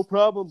don't have no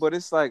problem. But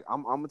it's like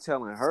I'm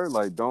telling her,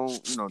 like, don't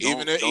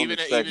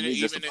expect me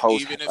just to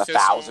post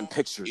 1,000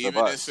 pictures of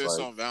us. Even if it's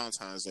on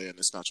Valentine's Day and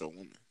it's not your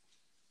woman.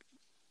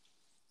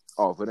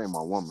 Oh, if it ain't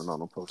my woman, no,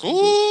 don't post.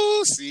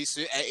 Ooh, see,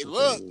 shit. Hey,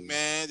 look,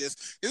 man, this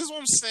is what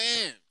I'm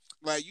saying.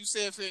 Like you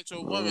said, if it ain't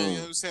your woman, you know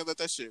what I'm saying? Let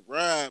that shit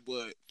ride.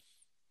 But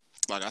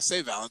like I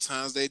say,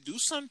 Valentine's Day do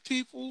some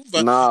people.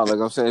 But nah, like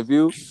I'm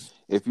saying,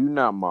 if you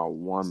not my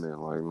woman,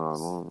 like,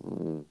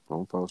 no,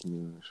 don't post me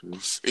in that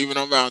shit. Even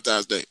on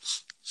Valentine's Day.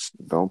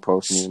 Don't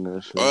post me in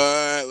that shit.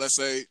 Let's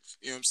say,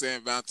 you know what I'm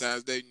saying,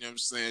 Valentine's Day, you know what I'm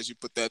saying, you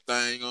put that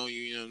thing on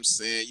you, you know what I'm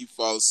saying, you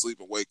fall asleep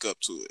and wake up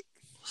to it.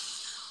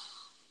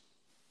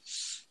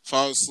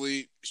 Fall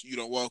asleep, you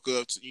don't woke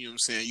up to, you know what I'm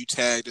saying, you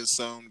tagged in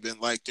something, been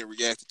liked and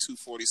reacted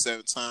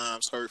 247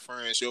 times, her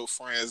friends, your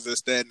friends,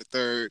 this, that, and the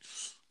third.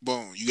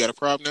 Boom. You got a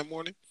problem that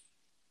morning?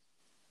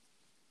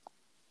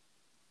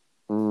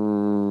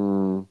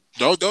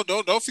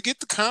 Don't forget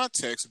the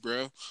context,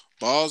 bro.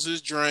 Balls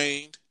is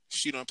drained.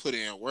 She done put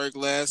in work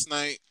last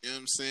night, you know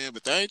what I'm saying?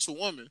 But that ain't your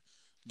woman.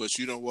 But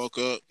you done woke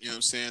up, you know what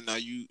I'm saying? Now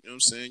you know what I'm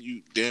saying,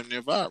 you damn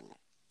near viral.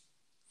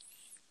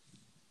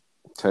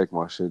 Take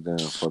my shit down,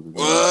 fuck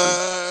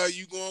it.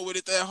 You going with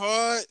it that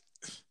hard?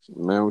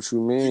 Man, what you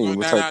mean?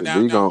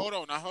 Now, hold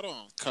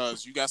on.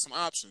 Cause you got some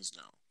options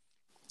now.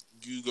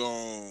 You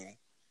gonna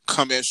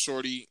come at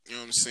shorty, you know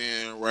what I'm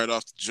saying, right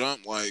off the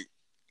jump, like,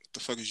 what the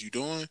fuck is you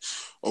doing?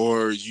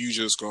 Or you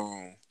just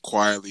gonna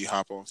quietly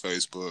hop on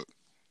Facebook,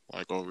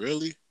 like, oh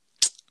really?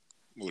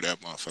 Move that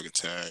motherfucking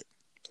tag.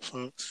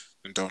 Fuck.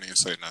 And don't even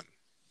say nothing.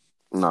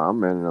 Nah, I'm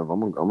man enough.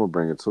 I'm gonna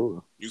bring it to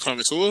her. You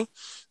coming to her?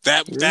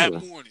 That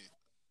morning.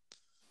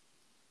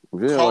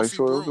 Yeah, coffee like,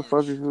 sure, what the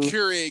fuck is you?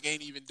 Keurig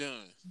ain't even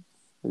done.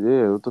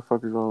 Yeah, what the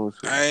fuck is wrong with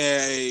you?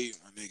 Hey,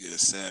 my nigga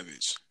is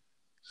savage.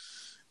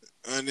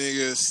 My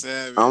nigga is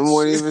savage. I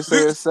wouldn't even say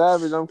it's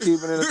savage. I'm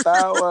keeping it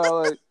 1,000.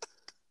 Like,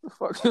 the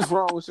fuck is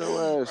wrong with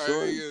your ass, shorty?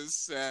 My nigga is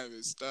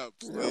savage. Stop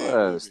playing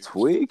your ass with me.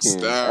 tweaking.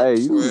 Stop hey,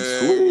 you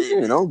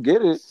tweaking. Don't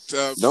get it.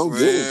 Stop Don't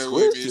get it twisted.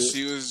 With me.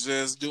 She was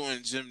just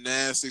doing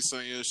gymnastics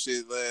on your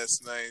shit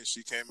last night and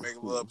she can't make a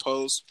little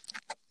post.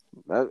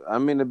 I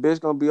mean, the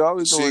bitch gonna be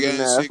always doing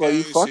gymnastics. That's why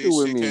you fucking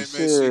with me. She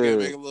can't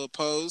make a little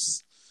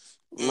post.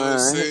 Man,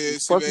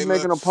 fuck you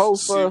making a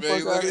post for?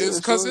 It's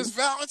because it's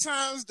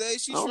Valentine's Day.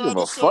 She trying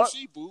to show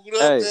she booed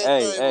up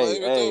that night.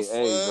 Like, what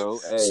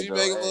the fuck? She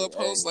make a little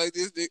post like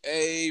this.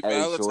 Hey,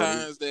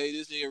 Valentine's Day.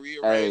 This nigga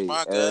rearranged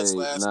my guts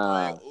last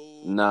night.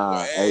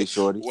 Ooh, hey,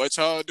 shorty. What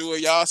y'all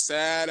doing? Y'all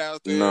sad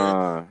out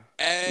there?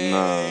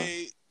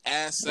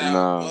 Ass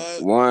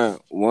out. One.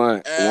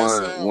 I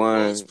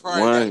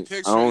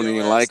don't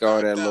even like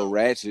all that little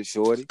ratchet,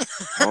 shorty.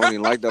 I don't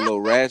even like that little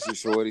ratchet,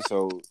 shorty.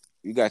 So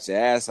you got your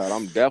ass out.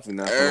 I'm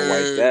definitely not gonna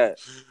wipe that.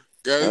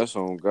 That's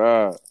on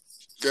God.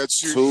 Got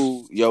you.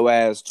 2, your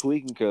ass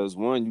tweaking because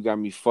 1, you got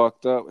me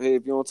fucked up. Hey,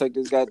 if you don't take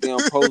this goddamn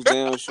post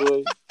down,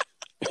 shorty.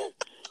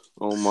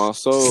 On my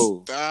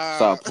soul.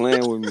 Stop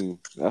playing with me.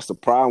 That's the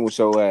problem with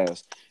your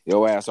ass.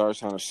 Your ass always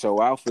trying to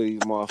show out for these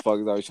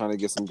motherfuckers. Always trying to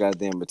get some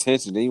goddamn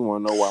attention. Then you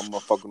want to know why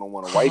motherfucker don't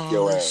want to wipe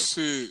your ass.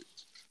 Shit.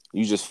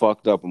 You just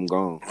fucked up. I'm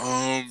gone.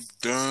 I'm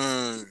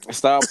done.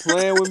 Stop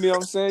playing with me.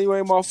 I'm saying you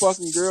ain't my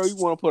fucking girl. You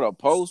want to put a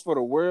post for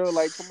the world?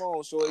 Like, come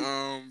on, shorty.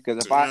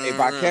 Because if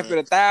I kept it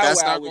 1,000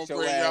 that's not with gonna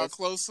your bring ass, y'all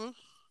closer.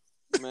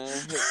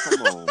 Man,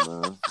 come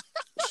on, man.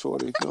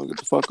 Shorty, if you don't get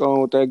the fuck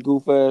on with that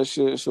goof ass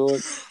shit,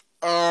 shorty.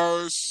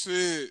 Oh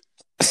shit.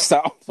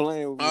 Stop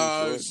playing with me,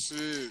 shorty.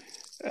 Shit.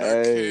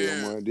 Hey,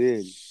 I'm my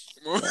daddy.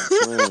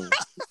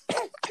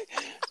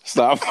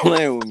 Stop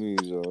playing with me,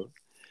 Joe.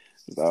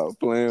 Stop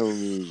playing with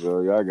me,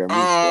 Joe. Y'all got me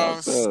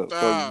fucked up.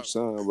 Fuck you,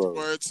 son, bro.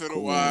 Word to the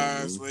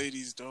wise,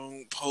 ladies,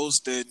 don't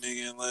post that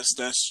nigga unless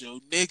that's your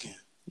nigga.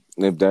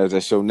 If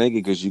that's your nigga,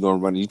 because you gonna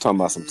run. You talking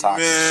about some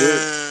toxic shit.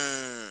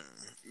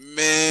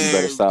 Man, you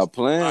better stop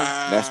playing.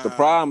 Wow. That's the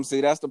problem. See,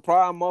 that's the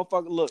problem,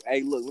 motherfucker. Look,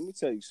 let me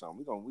tell you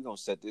something. We gonna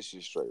set this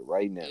shit straight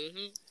right now.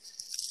 Mm-hmm.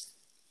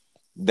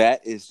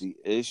 That is the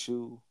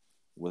issue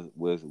with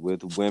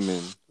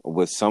women,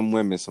 with some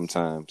women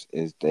sometimes,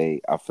 is I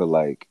feel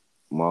like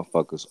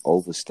motherfuckers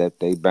overstep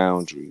their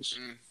boundaries.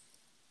 Mm.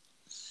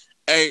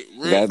 Hey,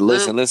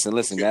 listen.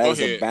 Okay, that is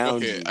a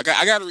boundary. I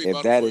got to read.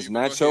 If that is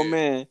not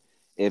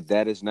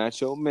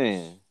your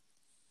man,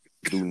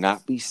 do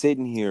not be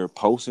sitting here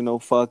posting no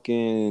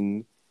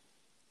fucking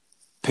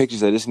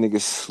pictures of this nigga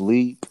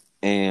sleep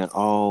and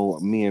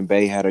me and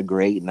Bae had a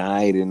great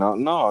night and all.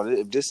 No,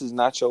 if this is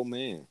not your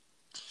man.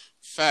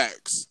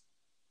 Facts.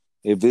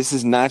 If this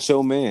is not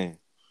your man,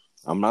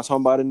 I'm not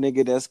talking about a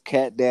nigga that's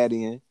cat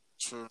daddying.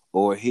 True.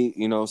 Or he,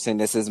 saying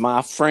this is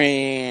my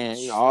friend,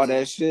 all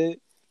that shit.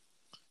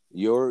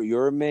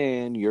 Your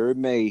man, your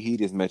maid, he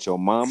just met your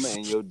mama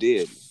and your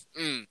daddy.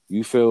 Mm.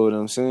 You feel what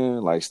I'm saying?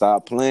 Like,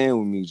 stop playing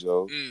with me,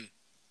 Joe.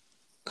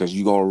 Because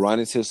you going to run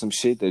into some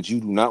shit that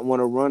you do not want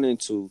to run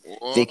into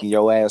thinking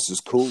your ass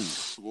is cool.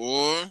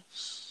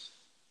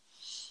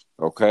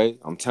 Okay?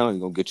 I'm telling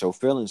you, going to get your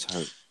feelings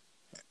hurt.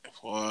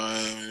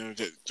 Boy,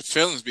 the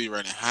feelings be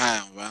running high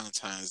on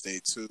Valentine's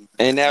Day, too.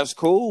 And that's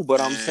cool, but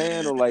I'm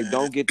saying,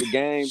 don't get the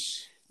game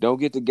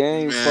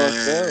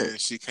fucked up.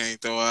 She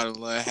can't throw out a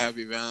little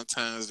happy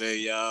Valentine's Day,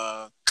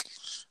 y'all.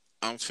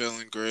 I'm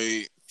feeling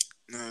great.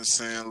 You know what I'm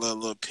saying? A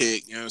little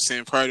pic. You know what I'm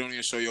saying? Probably don't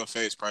even show your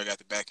face. Probably got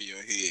the back of your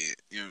head.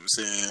 You know what I'm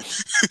saying?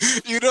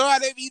 You know how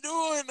they be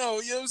doing, though.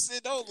 You know what I'm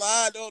saying? Don't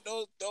lie. Don't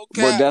cap,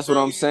 but that's what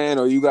I'm saying,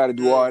 or you got to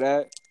do all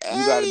that.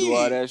 You got to do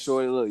all that,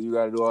 shorty. Look, you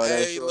got to do all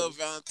that, shorty. Little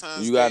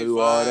Valentine's you got to do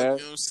vibe, all that. You know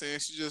what I'm saying?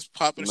 She just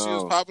popping. No. She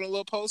was popping a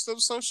little post up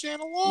so she ain't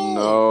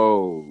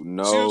alone.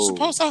 No. She was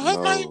supposed to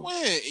her night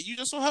went, and you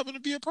just so happen to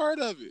be a part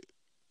of it.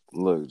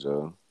 Look,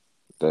 Joe,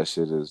 that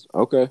shit is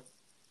okay.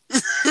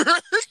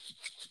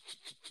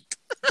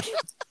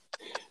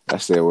 I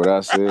said what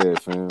I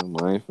said, fam.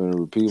 I ain't finna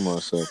repeat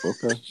myself,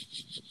 okay?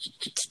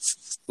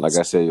 Like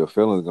I said, your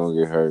feelings gonna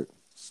get hurt.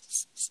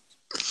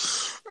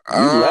 You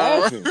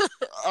laughing.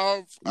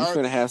 You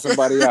finna have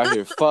somebody out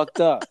here fucked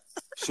up.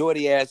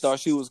 Shorty ass thought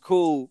she was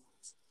cool.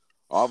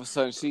 All of a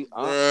sudden,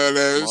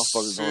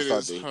 motherfuckers gonna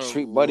start to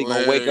treat Buddy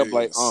gonna wake up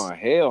like,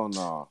 hell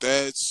no.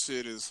 That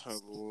shit is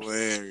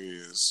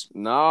hilarious.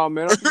 Nah,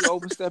 man, don't be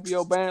overstepping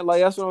your band.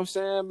 Like, that's what I'm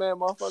saying, man.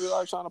 Motherfuckers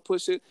are trying to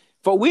push it.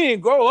 But we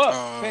didn't grow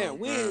up, fam.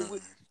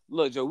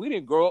 Look, Joe, we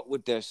didn't grow up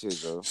with that shit,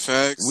 Joe.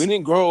 Facts. We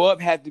didn't grow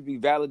up had to be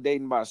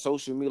validating by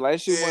social media. Like,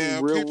 that shit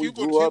wasn't real when we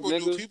grew up,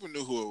 nigga. People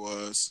knew who it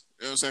was.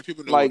 You know what I'm saying?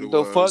 People knew like, what it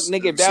the was. fuck,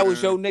 nigga, if that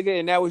was your nigga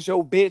and that was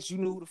your bitch, you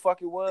knew who the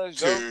fuck it was,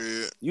 Joe.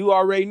 Yeah. You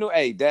already knew.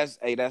 Hey, that's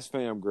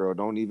fam, girl.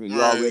 Don't even,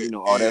 you already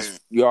know.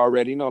 You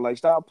already know. Like,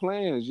 stop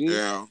playing, G.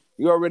 Yeah.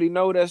 You already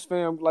know that's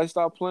fam. Like,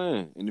 stop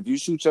playing. And if you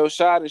shoot your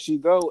shot and she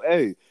go,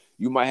 hey,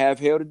 you might have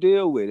hell to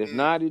deal with. If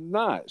not, it's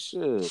not.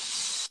 Shit.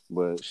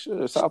 But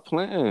shit, stop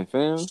playing,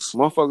 fam.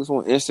 Motherfuckers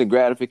want instant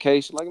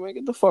gratification. Like, man,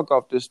 get the fuck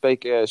off this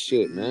fake ass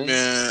shit, man.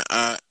 Man,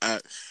 I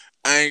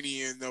didn't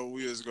even know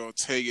we was gonna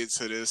take it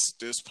to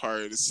this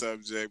part of the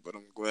subject, but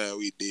I'm glad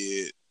we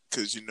did.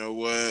 Cause you know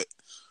what?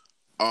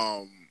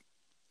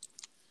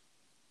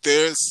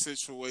 There's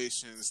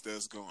situations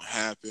that's gonna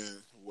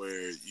happen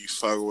where you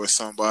fuck with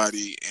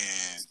somebody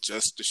and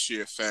just the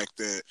sheer fact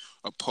that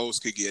a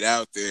post could get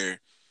out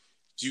there,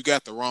 you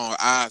got the wrong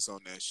eyes on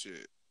that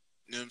shit.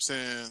 You know what I'm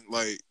saying?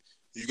 Like,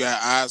 you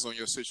got eyes on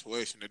your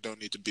situation that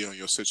don't need to be on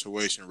your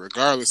situation,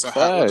 regardless of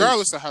how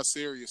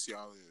serious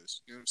y'all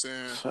is. You know what I'm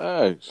saying?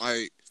 Facts.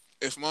 Like,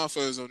 if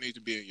motherfuckers don't need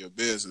to be in your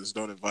business,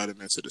 don't invite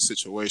them into the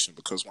situation,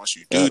 because once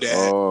you do that,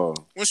 you know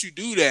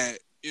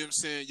what I'm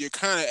saying, you're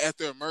kind of at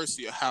their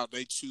mercy of how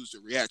they choose to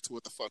react to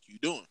what the fuck you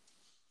doing.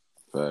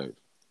 Facts.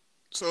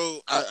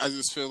 So I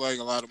just feel like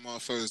a lot of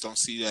motherfuckers don't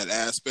see that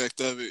aspect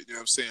of it. You know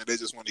what I'm saying? They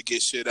just want to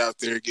get shit out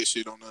there, get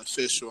shit on the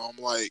official. I'm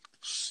like,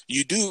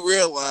 you do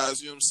realize,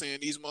 you know what I'm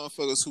saying, these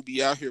motherfuckers who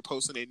be out here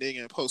posting their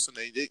nigga and posting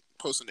their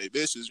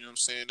bitches, you know what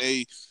I'm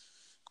saying,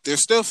 they're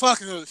still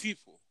fucking other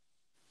people.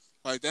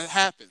 Like, that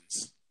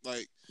happens.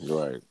 Like,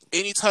 right.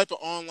 Any type of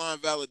online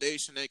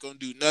validation ain't gonna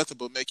do nothing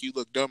but make you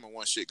look dumber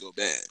once shit go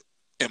bad.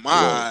 In my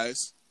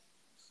eyes,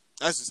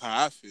 that's just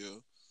how I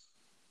feel.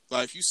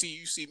 Like, if you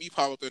see me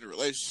pop up in a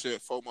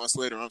relationship, 4 months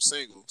later I'm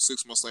single,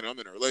 6 months later I'm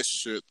in a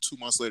relationship, 2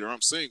 months later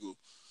I'm single.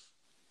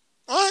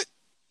 What?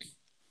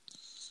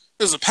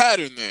 There's a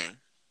pattern there. Right.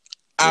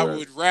 I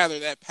would rather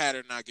that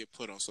pattern not get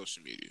put on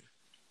social media.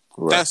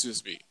 Right. That's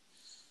just me. You know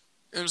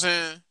what I'm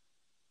saying?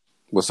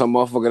 Well, some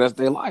motherfucker, that's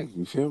their life.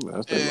 You feel me?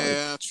 That's their life.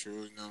 Yeah,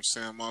 true. You know what I'm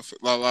saying?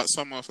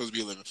 Some motherfuckers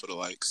be living for the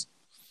likes.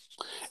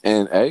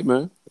 And, hey,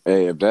 man.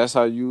 Hey, if that's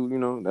how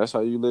that's how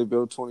you live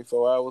your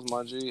 24 hours,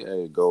 my G.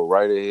 Hey, go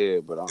right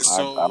ahead. But I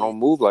don't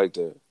move like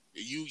that.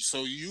 You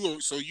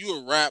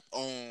a rap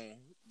on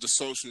the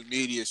social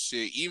media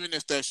shit, even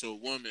if that's your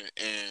woman,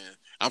 and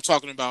I'm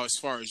talking about as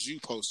far as you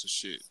posting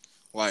shit.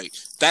 Like,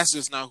 that's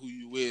just not who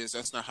you is.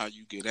 That's not how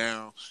you get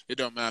down. It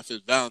don't matter if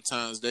it's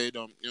Valentine's Day.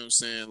 Don't you know what I'm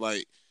saying?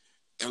 Like,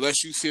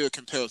 unless you feel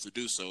compelled to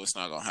do so, it's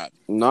not gonna happen.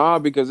 Nah,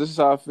 because this is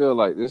how I feel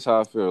like. This is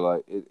how I feel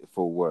like.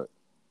 For what?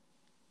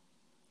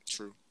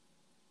 True.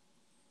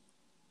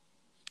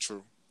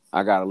 True.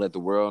 I gotta let the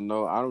world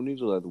know. I don't need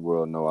to let the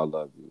world know I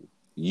love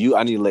you.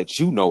 I need to let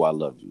you know I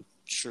love you.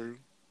 True.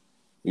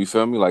 You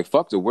feel me? Like,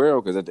 fuck the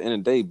world, because at the end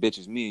of the day, bitch,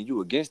 it's me and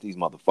you against these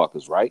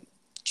motherfuckers, right?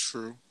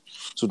 True.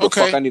 So the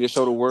fuck I need to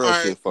show the world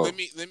shit for? Let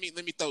me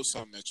throw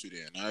something at you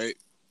then. All right.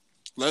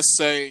 Let's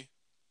say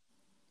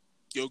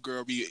your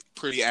girl be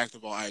pretty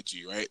active on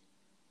IG, right?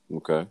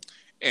 Okay.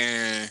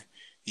 And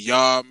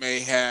y'all may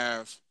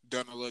have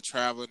done a little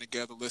traveling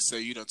together. Let's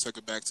say you done took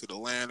her back to the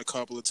land a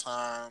couple of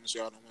times.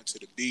 Y'all done went to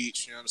the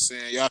beach. You know what I'm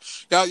saying?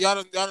 Y'all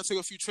done took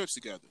a few trips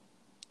together.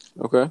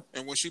 Okay.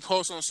 And when she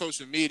posts on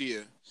social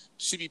media,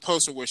 she be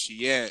posting where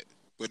she at,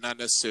 but not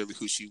necessarily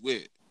who she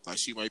with. Like,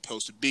 she might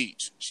post a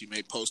beach. She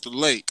may post a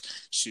lake.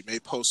 She may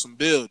post some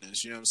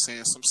buildings, you know what I'm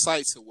saying? Some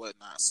sites and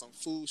whatnot. Some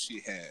food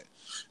she had.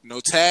 No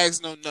tags,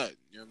 no nothing.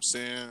 You know what I'm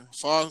saying?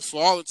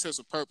 For all intents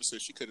and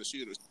purposes, she could have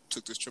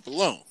took this trip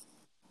alone.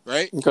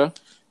 Right? Okay.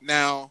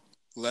 Now,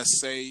 let's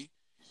say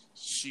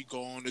she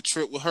go on the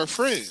trip with her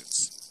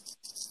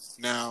friends.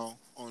 Now,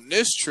 on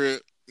this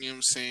trip, you know what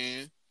I'm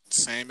saying?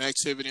 Same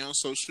activity on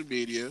social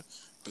media,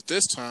 but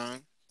this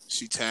time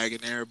she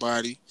tagging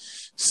everybody,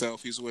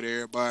 selfies with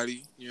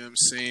everybody, you know what I'm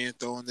saying?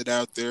 Throwing it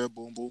out there,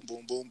 boom, boom,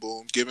 boom, boom,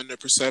 boom, giving the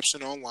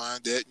perception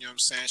online that, you know what I'm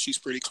saying, she's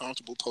pretty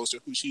comfortable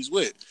posting who she's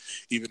with,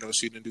 even though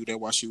she didn't do that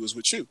while she was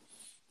with you.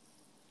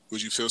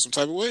 Would you feel some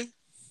type of way?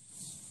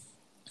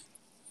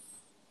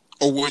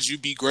 Or would you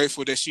be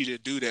grateful that she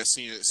didn't do that,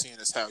 seeing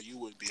as how you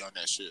would be on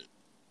that shit?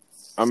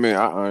 I mean,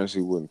 I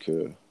honestly wouldn't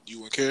care.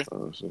 You wouldn't care?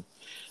 Honestly.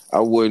 I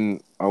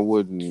wouldn't. I'm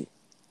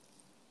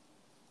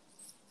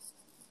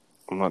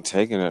not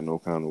taking that no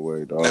kind of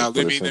way, dog. Now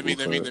let me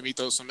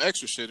throw some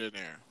extra shit in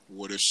there.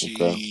 What if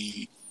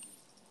she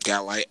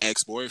got like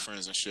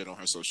ex-boyfriends and shit on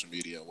her social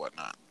media and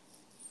whatnot?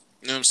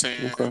 You know what I'm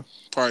saying? Okay.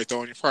 Probably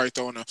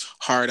throwing a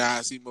hard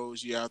eyes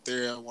emoji out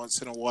there once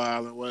in a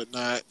while and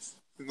whatnot.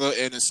 A little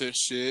innocent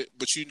shit.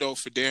 But you know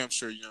for damn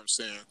sure, you know what I'm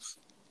saying,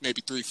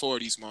 maybe 3-4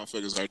 of these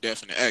motherfuckers are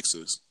definite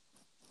exes.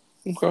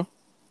 Okay.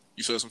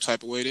 You feel some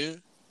type of way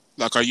then?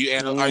 Like, are you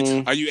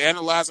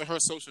analyzing her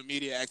social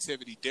media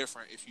activity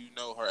different if you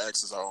know her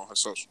exes are on her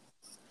social?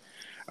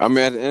 I mean,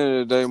 at the end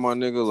of the day, my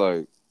nigga,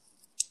 like,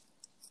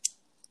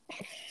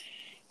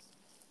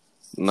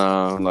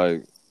 nah,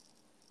 like,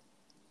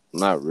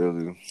 not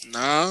really.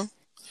 Nah.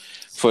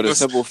 For the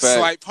simple fact,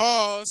 slight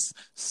pause.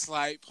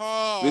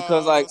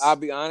 Because, like, I'll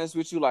be honest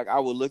with you, like, I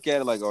would look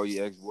at it like, oh,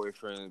 your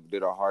ex-boyfriend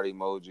did a heart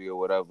emoji or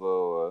whatever.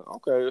 Or,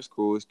 okay, it's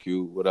cool, it's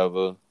cute,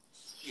 whatever.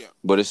 Yeah.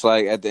 But it's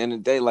like at the end of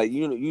the day, like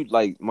you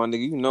like my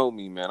nigga, you know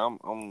me, man.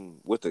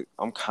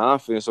 I'm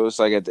confident. So it's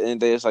like at the end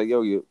of the day, it's like,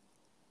 yo,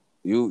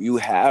 you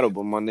had her,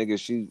 but my nigga,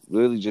 she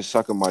really just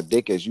sucking my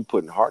dick as you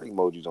putting heart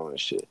emojis on and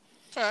shit.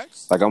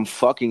 Facts. Like, I'm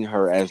fucking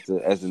her as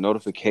the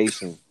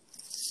notification.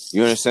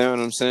 You understand what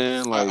I'm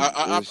saying? Like,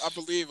 I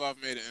believe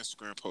I've made an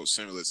Instagram post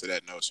similar to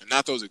that notion.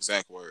 Not those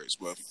exact words,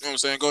 but you know what I'm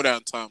saying. Go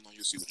down the timeline,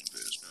 you'll see what it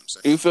is. You know what I'm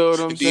saying? You feel what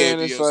I'm saying?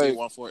 It's like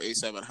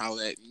 1487.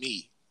 Holla at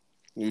me.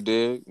 You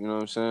did, you know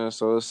what I'm saying?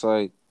 So it's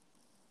like,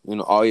 you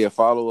know, oh yeah,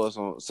 follow us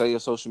on, say your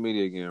social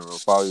media again, bro.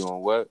 Follow you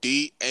on what?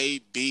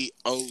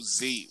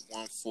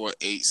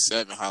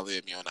 DABOZ1487. Holla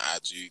at me on the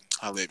IG.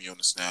 Holla at me on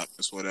the Snap.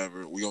 It's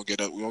whatever. We're gonna get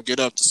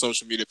up the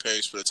social media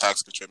page for the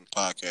Toxic and Tripping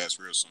Podcast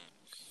real soon.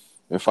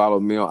 And follow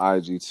me on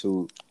IG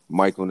too.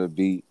 Mike on the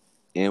Beat.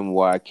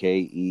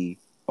 MykeonThebeat.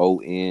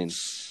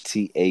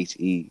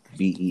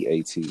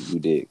 You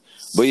dig?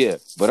 But yeah,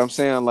 I'm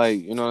saying,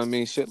 like, you know what I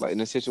mean? Shit, like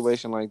in a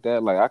situation like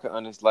that, like I could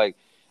understand, like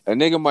a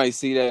nigga might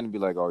see that and be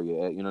like, oh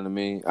yeah, you know what I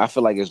mean? I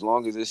feel like as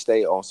long as it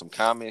stay on some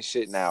comment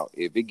shit, now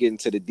if it get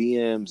into the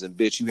DMs and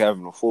bitch, you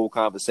having a full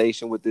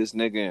conversation with this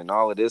nigga and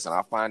all of this, and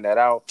I find that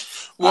out.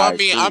 Well, I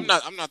mean, cool. I'm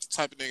not the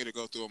type of nigga to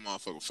go through a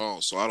motherfucking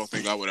phone, so I don't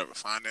think I would ever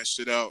find that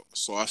shit out.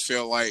 So I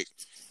feel like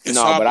I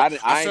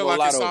feel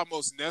like it's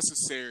almost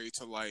necessary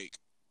to like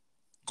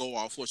go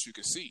off what you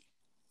can see.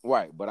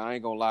 Right, but I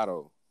ain't gonna lie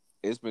though.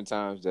 It's been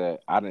times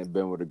that I done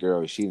been with a girl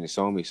and she done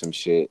show me some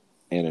shit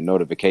and a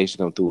notification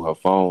come through her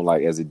phone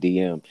like as a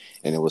DM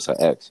and it was her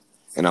ex.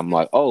 And I'm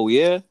like, oh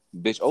yeah?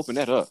 Bitch, open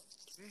that up.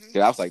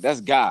 Mm-hmm. I was like,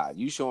 that's God.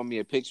 You showing me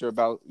a picture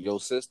about your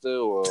sister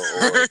or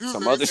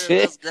some other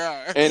shit.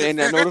 And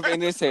that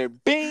notification it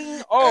said,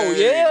 bing, oh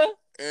hey. Yeah?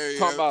 Hey,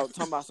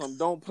 talking about something.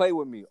 Don't play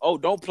with me. Oh,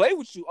 don't play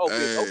with you. Oh, hey.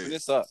 Bitch, open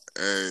this up.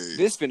 Hey.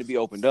 This finna be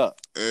opened up.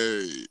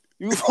 Hey.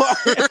 You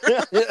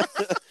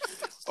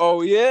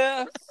oh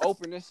yeah?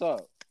 Open this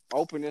up.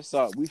 Open this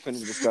up. We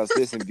finna discuss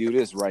this and view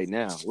this right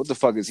now. What the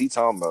fuck is he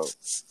talking about?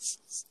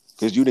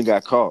 Cause you done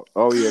got caught.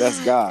 Oh yeah,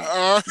 that's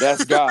God.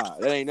 That's God.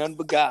 That ain't nothing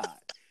but God.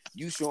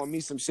 You showing me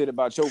some shit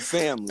about your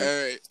family.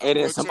 Hey, And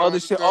then some other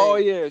shit. Know. Oh,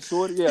 yeah,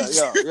 shorty.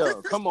 Yeah.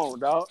 Come on,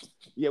 dog.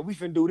 Yeah, we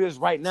finna do this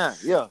right now.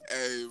 Yeah.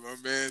 Hey, my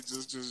man,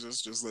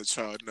 just let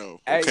y'all know,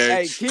 Hey,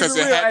 okay? keep it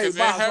real. Hey,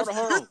 boss,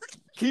 hold on.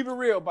 Keep it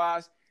real,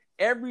 boss.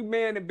 Every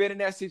man that been in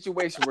that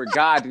situation where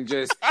God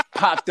just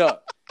popped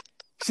up.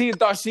 She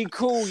thought she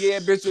cool, yeah,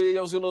 bitch. You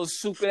was a little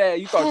stupid ass.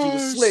 You thought you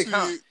was slick, shit.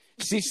 Huh?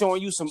 She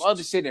showing you some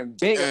other shit and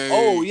bang. Hey.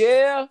 Oh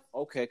yeah.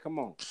 Okay, come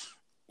on.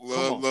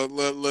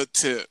 Let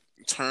tip.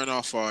 Turn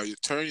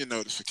your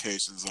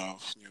notifications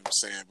off. You know what I'm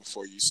saying,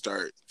 before you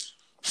start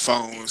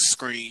phone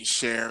screen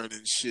sharing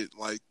and shit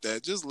like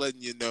that. Just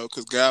letting you know,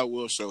 because God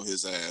will show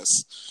his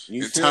ass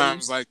in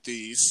times like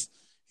these.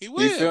 He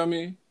will. You feel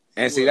me?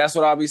 And see, that's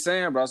what I'll be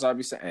saying, bro. So I'll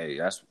be saying,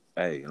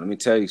 hey, let me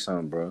tell you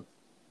something, bro.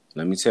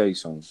 Let me tell you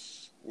something.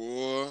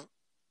 Boy,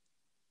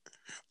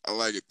 I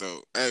like it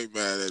though. I ain't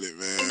mad at it,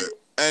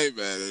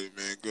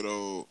 man. Good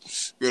old.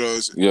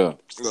 Yeah.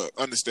 Look,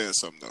 understand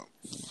something though.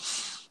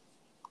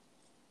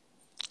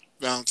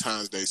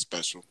 Valentine's Day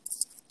special.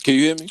 Can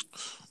you hear me?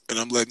 And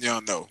I'm letting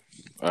y'all know.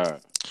 All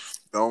right.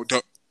 Don't.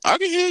 I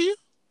can hear you.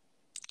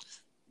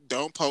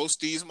 Don't post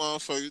these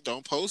motherfuckers.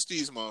 Don't post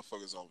these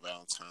motherfuckers on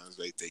Valentine's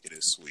Day thinking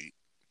it's sweet.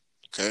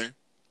 Okay?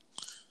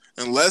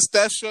 Unless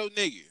that's your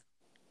nigga.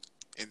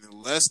 And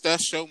unless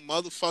that's your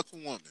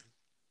motherfucking woman.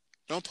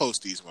 Don't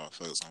post these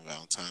motherfuckers on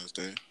Valentine's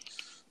Day.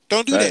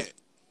 Don't do that. You know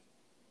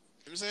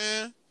what I'm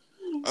saying?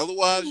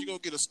 Otherwise, you're going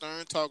to get a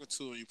stern talking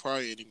to, and you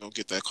probably ain't even going to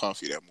get that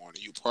coffee that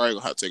morning. You probably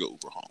going to have to take an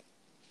Uber home.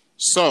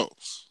 So,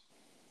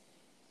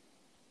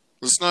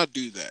 let's not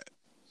do that.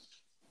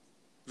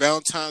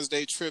 Valentine's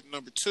Day trip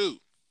number 2.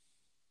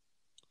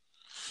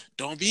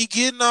 Don't be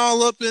getting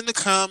all up in the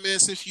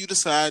comments if you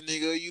decide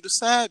nigga or you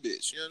decide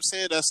bitch. You know what I'm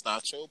saying? That's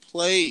not your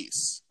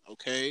place.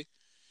 Okay?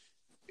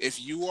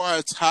 If you are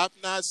a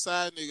top-notch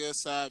side nigga or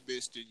side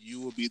bitch, then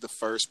you will be the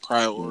first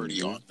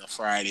priority on the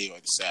Friday or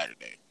the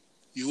Saturday.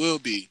 You will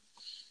be.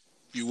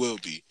 You will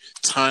be.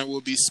 Time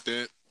will be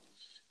spent.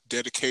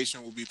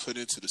 Dedication will be put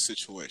into the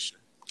situation.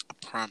 I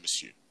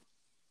promise you.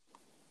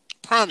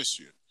 Promise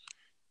you.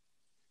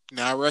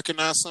 Now, I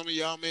recognize some of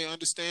y'all may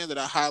understand that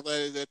I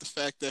highlighted that the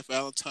fact that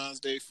Valentine's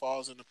Day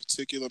falls in a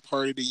particular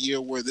part of the year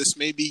where this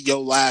may be your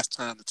last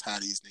time to tie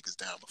these niggas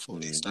down before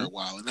they start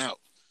wilding out.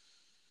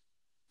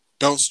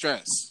 Don't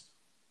stress.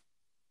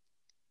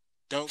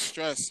 Don't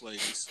stress,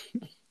 ladies.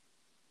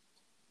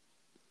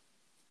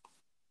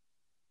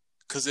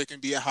 Because it can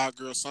be a hot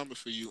girl summer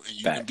for you and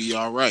you can be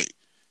all right.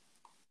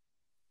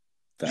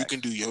 You can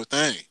do your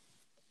thing.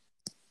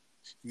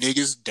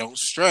 Niggas, don't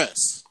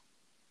stress.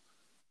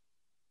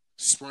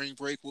 Spring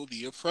break will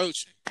be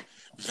approaching.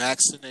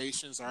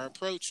 Vaccinations are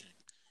approaching.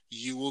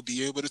 You will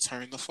be able to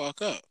turn the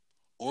fuck up.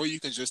 Or you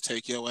can just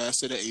take your ass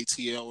to the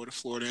ATL or the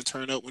Florida and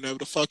turn up whenever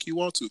the fuck you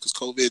want to, because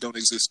COVID don't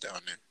exist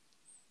down there.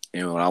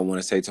 And what I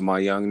want to say to my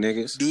young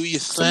niggas. Do your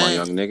thing. To my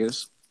young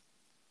niggas.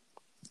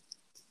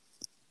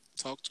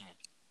 Talk to them.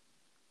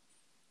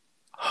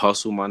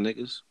 Hustle, my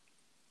niggas.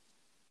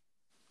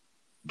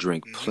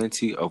 Drink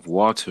plenty of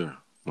water,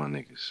 my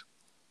niggas.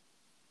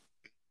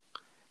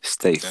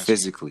 Stay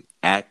physically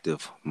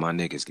active, my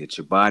niggas. Get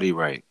your body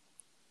right.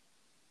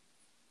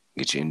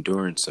 Get your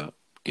endurance up.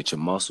 Get your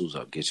muscles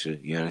up.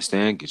 You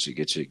understand? Get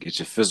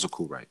your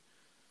physical right.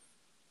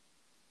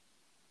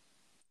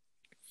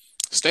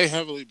 Stay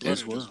heavily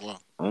blended as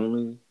well.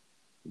 Only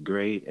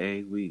grade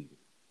A weed.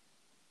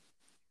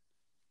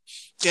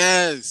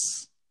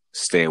 Yes.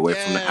 Stay away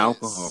from the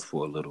alcohol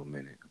for a little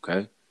minute,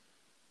 okay?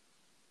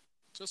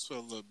 Just for a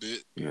little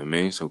bit. You know what I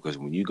mean? So, because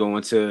when you go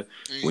into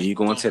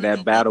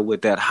that battle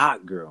with that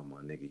hot girl,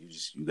 my nigga,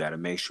 you got to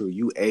make sure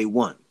you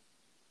A1.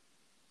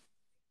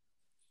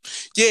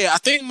 Yeah, I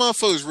think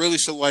motherfuckers really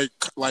should like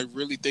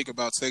really think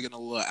about taking a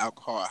little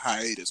alcohol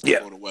hiatus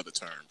before the weather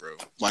turn, bro.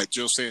 Like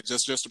Joe saying,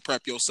 just to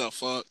prep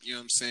yourself up. You know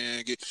what I'm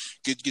saying? Get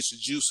your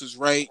juices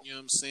right. You know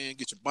what I'm saying?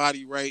 Get your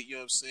body right. You know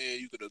what I'm saying?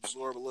 You could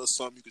absorb a little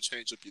something. You could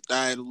change up your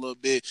diet a little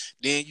bit.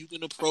 Then you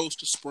can approach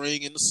the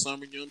spring and the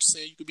summer. You know what I'm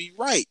saying? You could be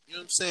right. You know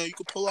what I'm saying? You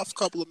could pull off a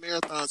couple of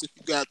marathons if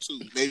you got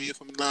to. Maybe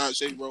if I'm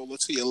Najee roller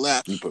to your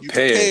lap, you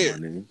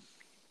prepared.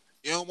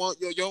 You don't want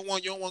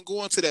to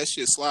go into that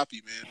shit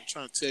sloppy, man. I'm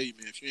trying to tell you,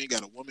 man. If you ain't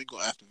got a woman go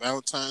after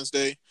Valentine's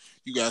Day,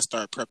 you gotta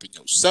start prepping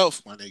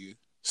yourself, my nigga.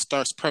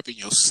 Start prepping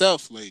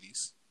yourself,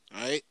 ladies.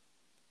 All right.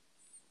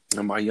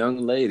 And my young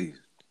ladies,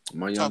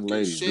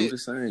 do the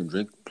same.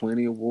 Drink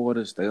plenty of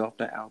water. Stay off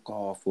the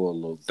alcohol for a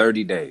little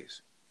 30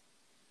 days.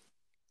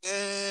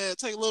 Yeah,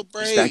 take a little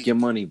break. Stack your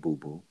money, boo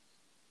boo.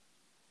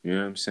 You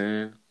know what I'm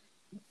saying?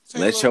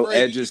 Let your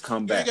edges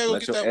come back.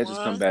 Let your edges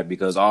come back,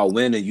 because all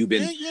winter you've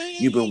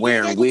been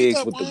wearing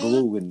wigs with the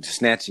glue and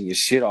snatching your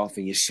shit off,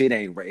 and your shit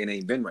ain't right. It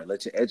ain't been right.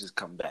 Let your edges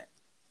come back.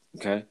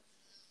 Okay.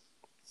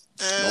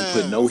 Don't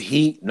put no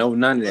heat, no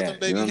none of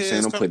that. You know what I'm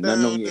saying? Don't put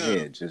nothing on your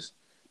head. Just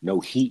no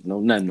heat, no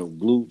nothing, no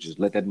glue. Just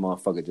let that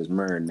motherfucker just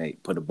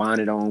marinate. Put a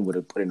bonnet on with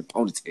it, put in a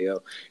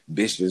ponytail.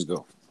 Bitch, just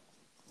go.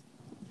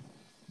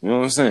 You know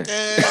what I'm saying?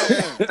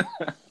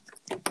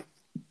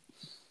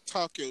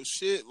 Talk your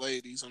shit,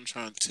 ladies. I'm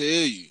trying to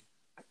tell you.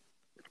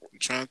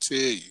 trying to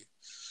tell you.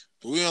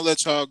 But we gonna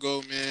let y'all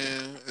go,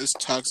 man. It's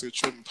Toxic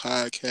Tripping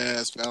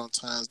Podcast,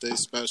 Valentine's Day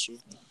special.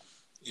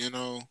 You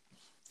know,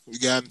 we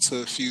got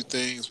into a few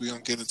things. We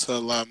gonna get into a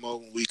lot more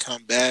when we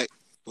come back.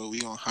 But we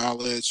gonna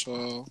holler at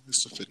y'all.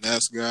 It's the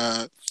Finesse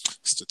God.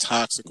 It's the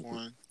Toxic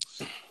One.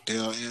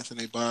 Dale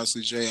Anthony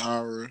Bosley, J.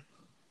 Aura.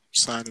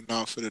 Signing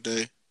off for the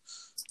day.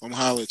 I'm gonna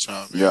holler at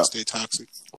y'all, man. Yeah. Stay toxic.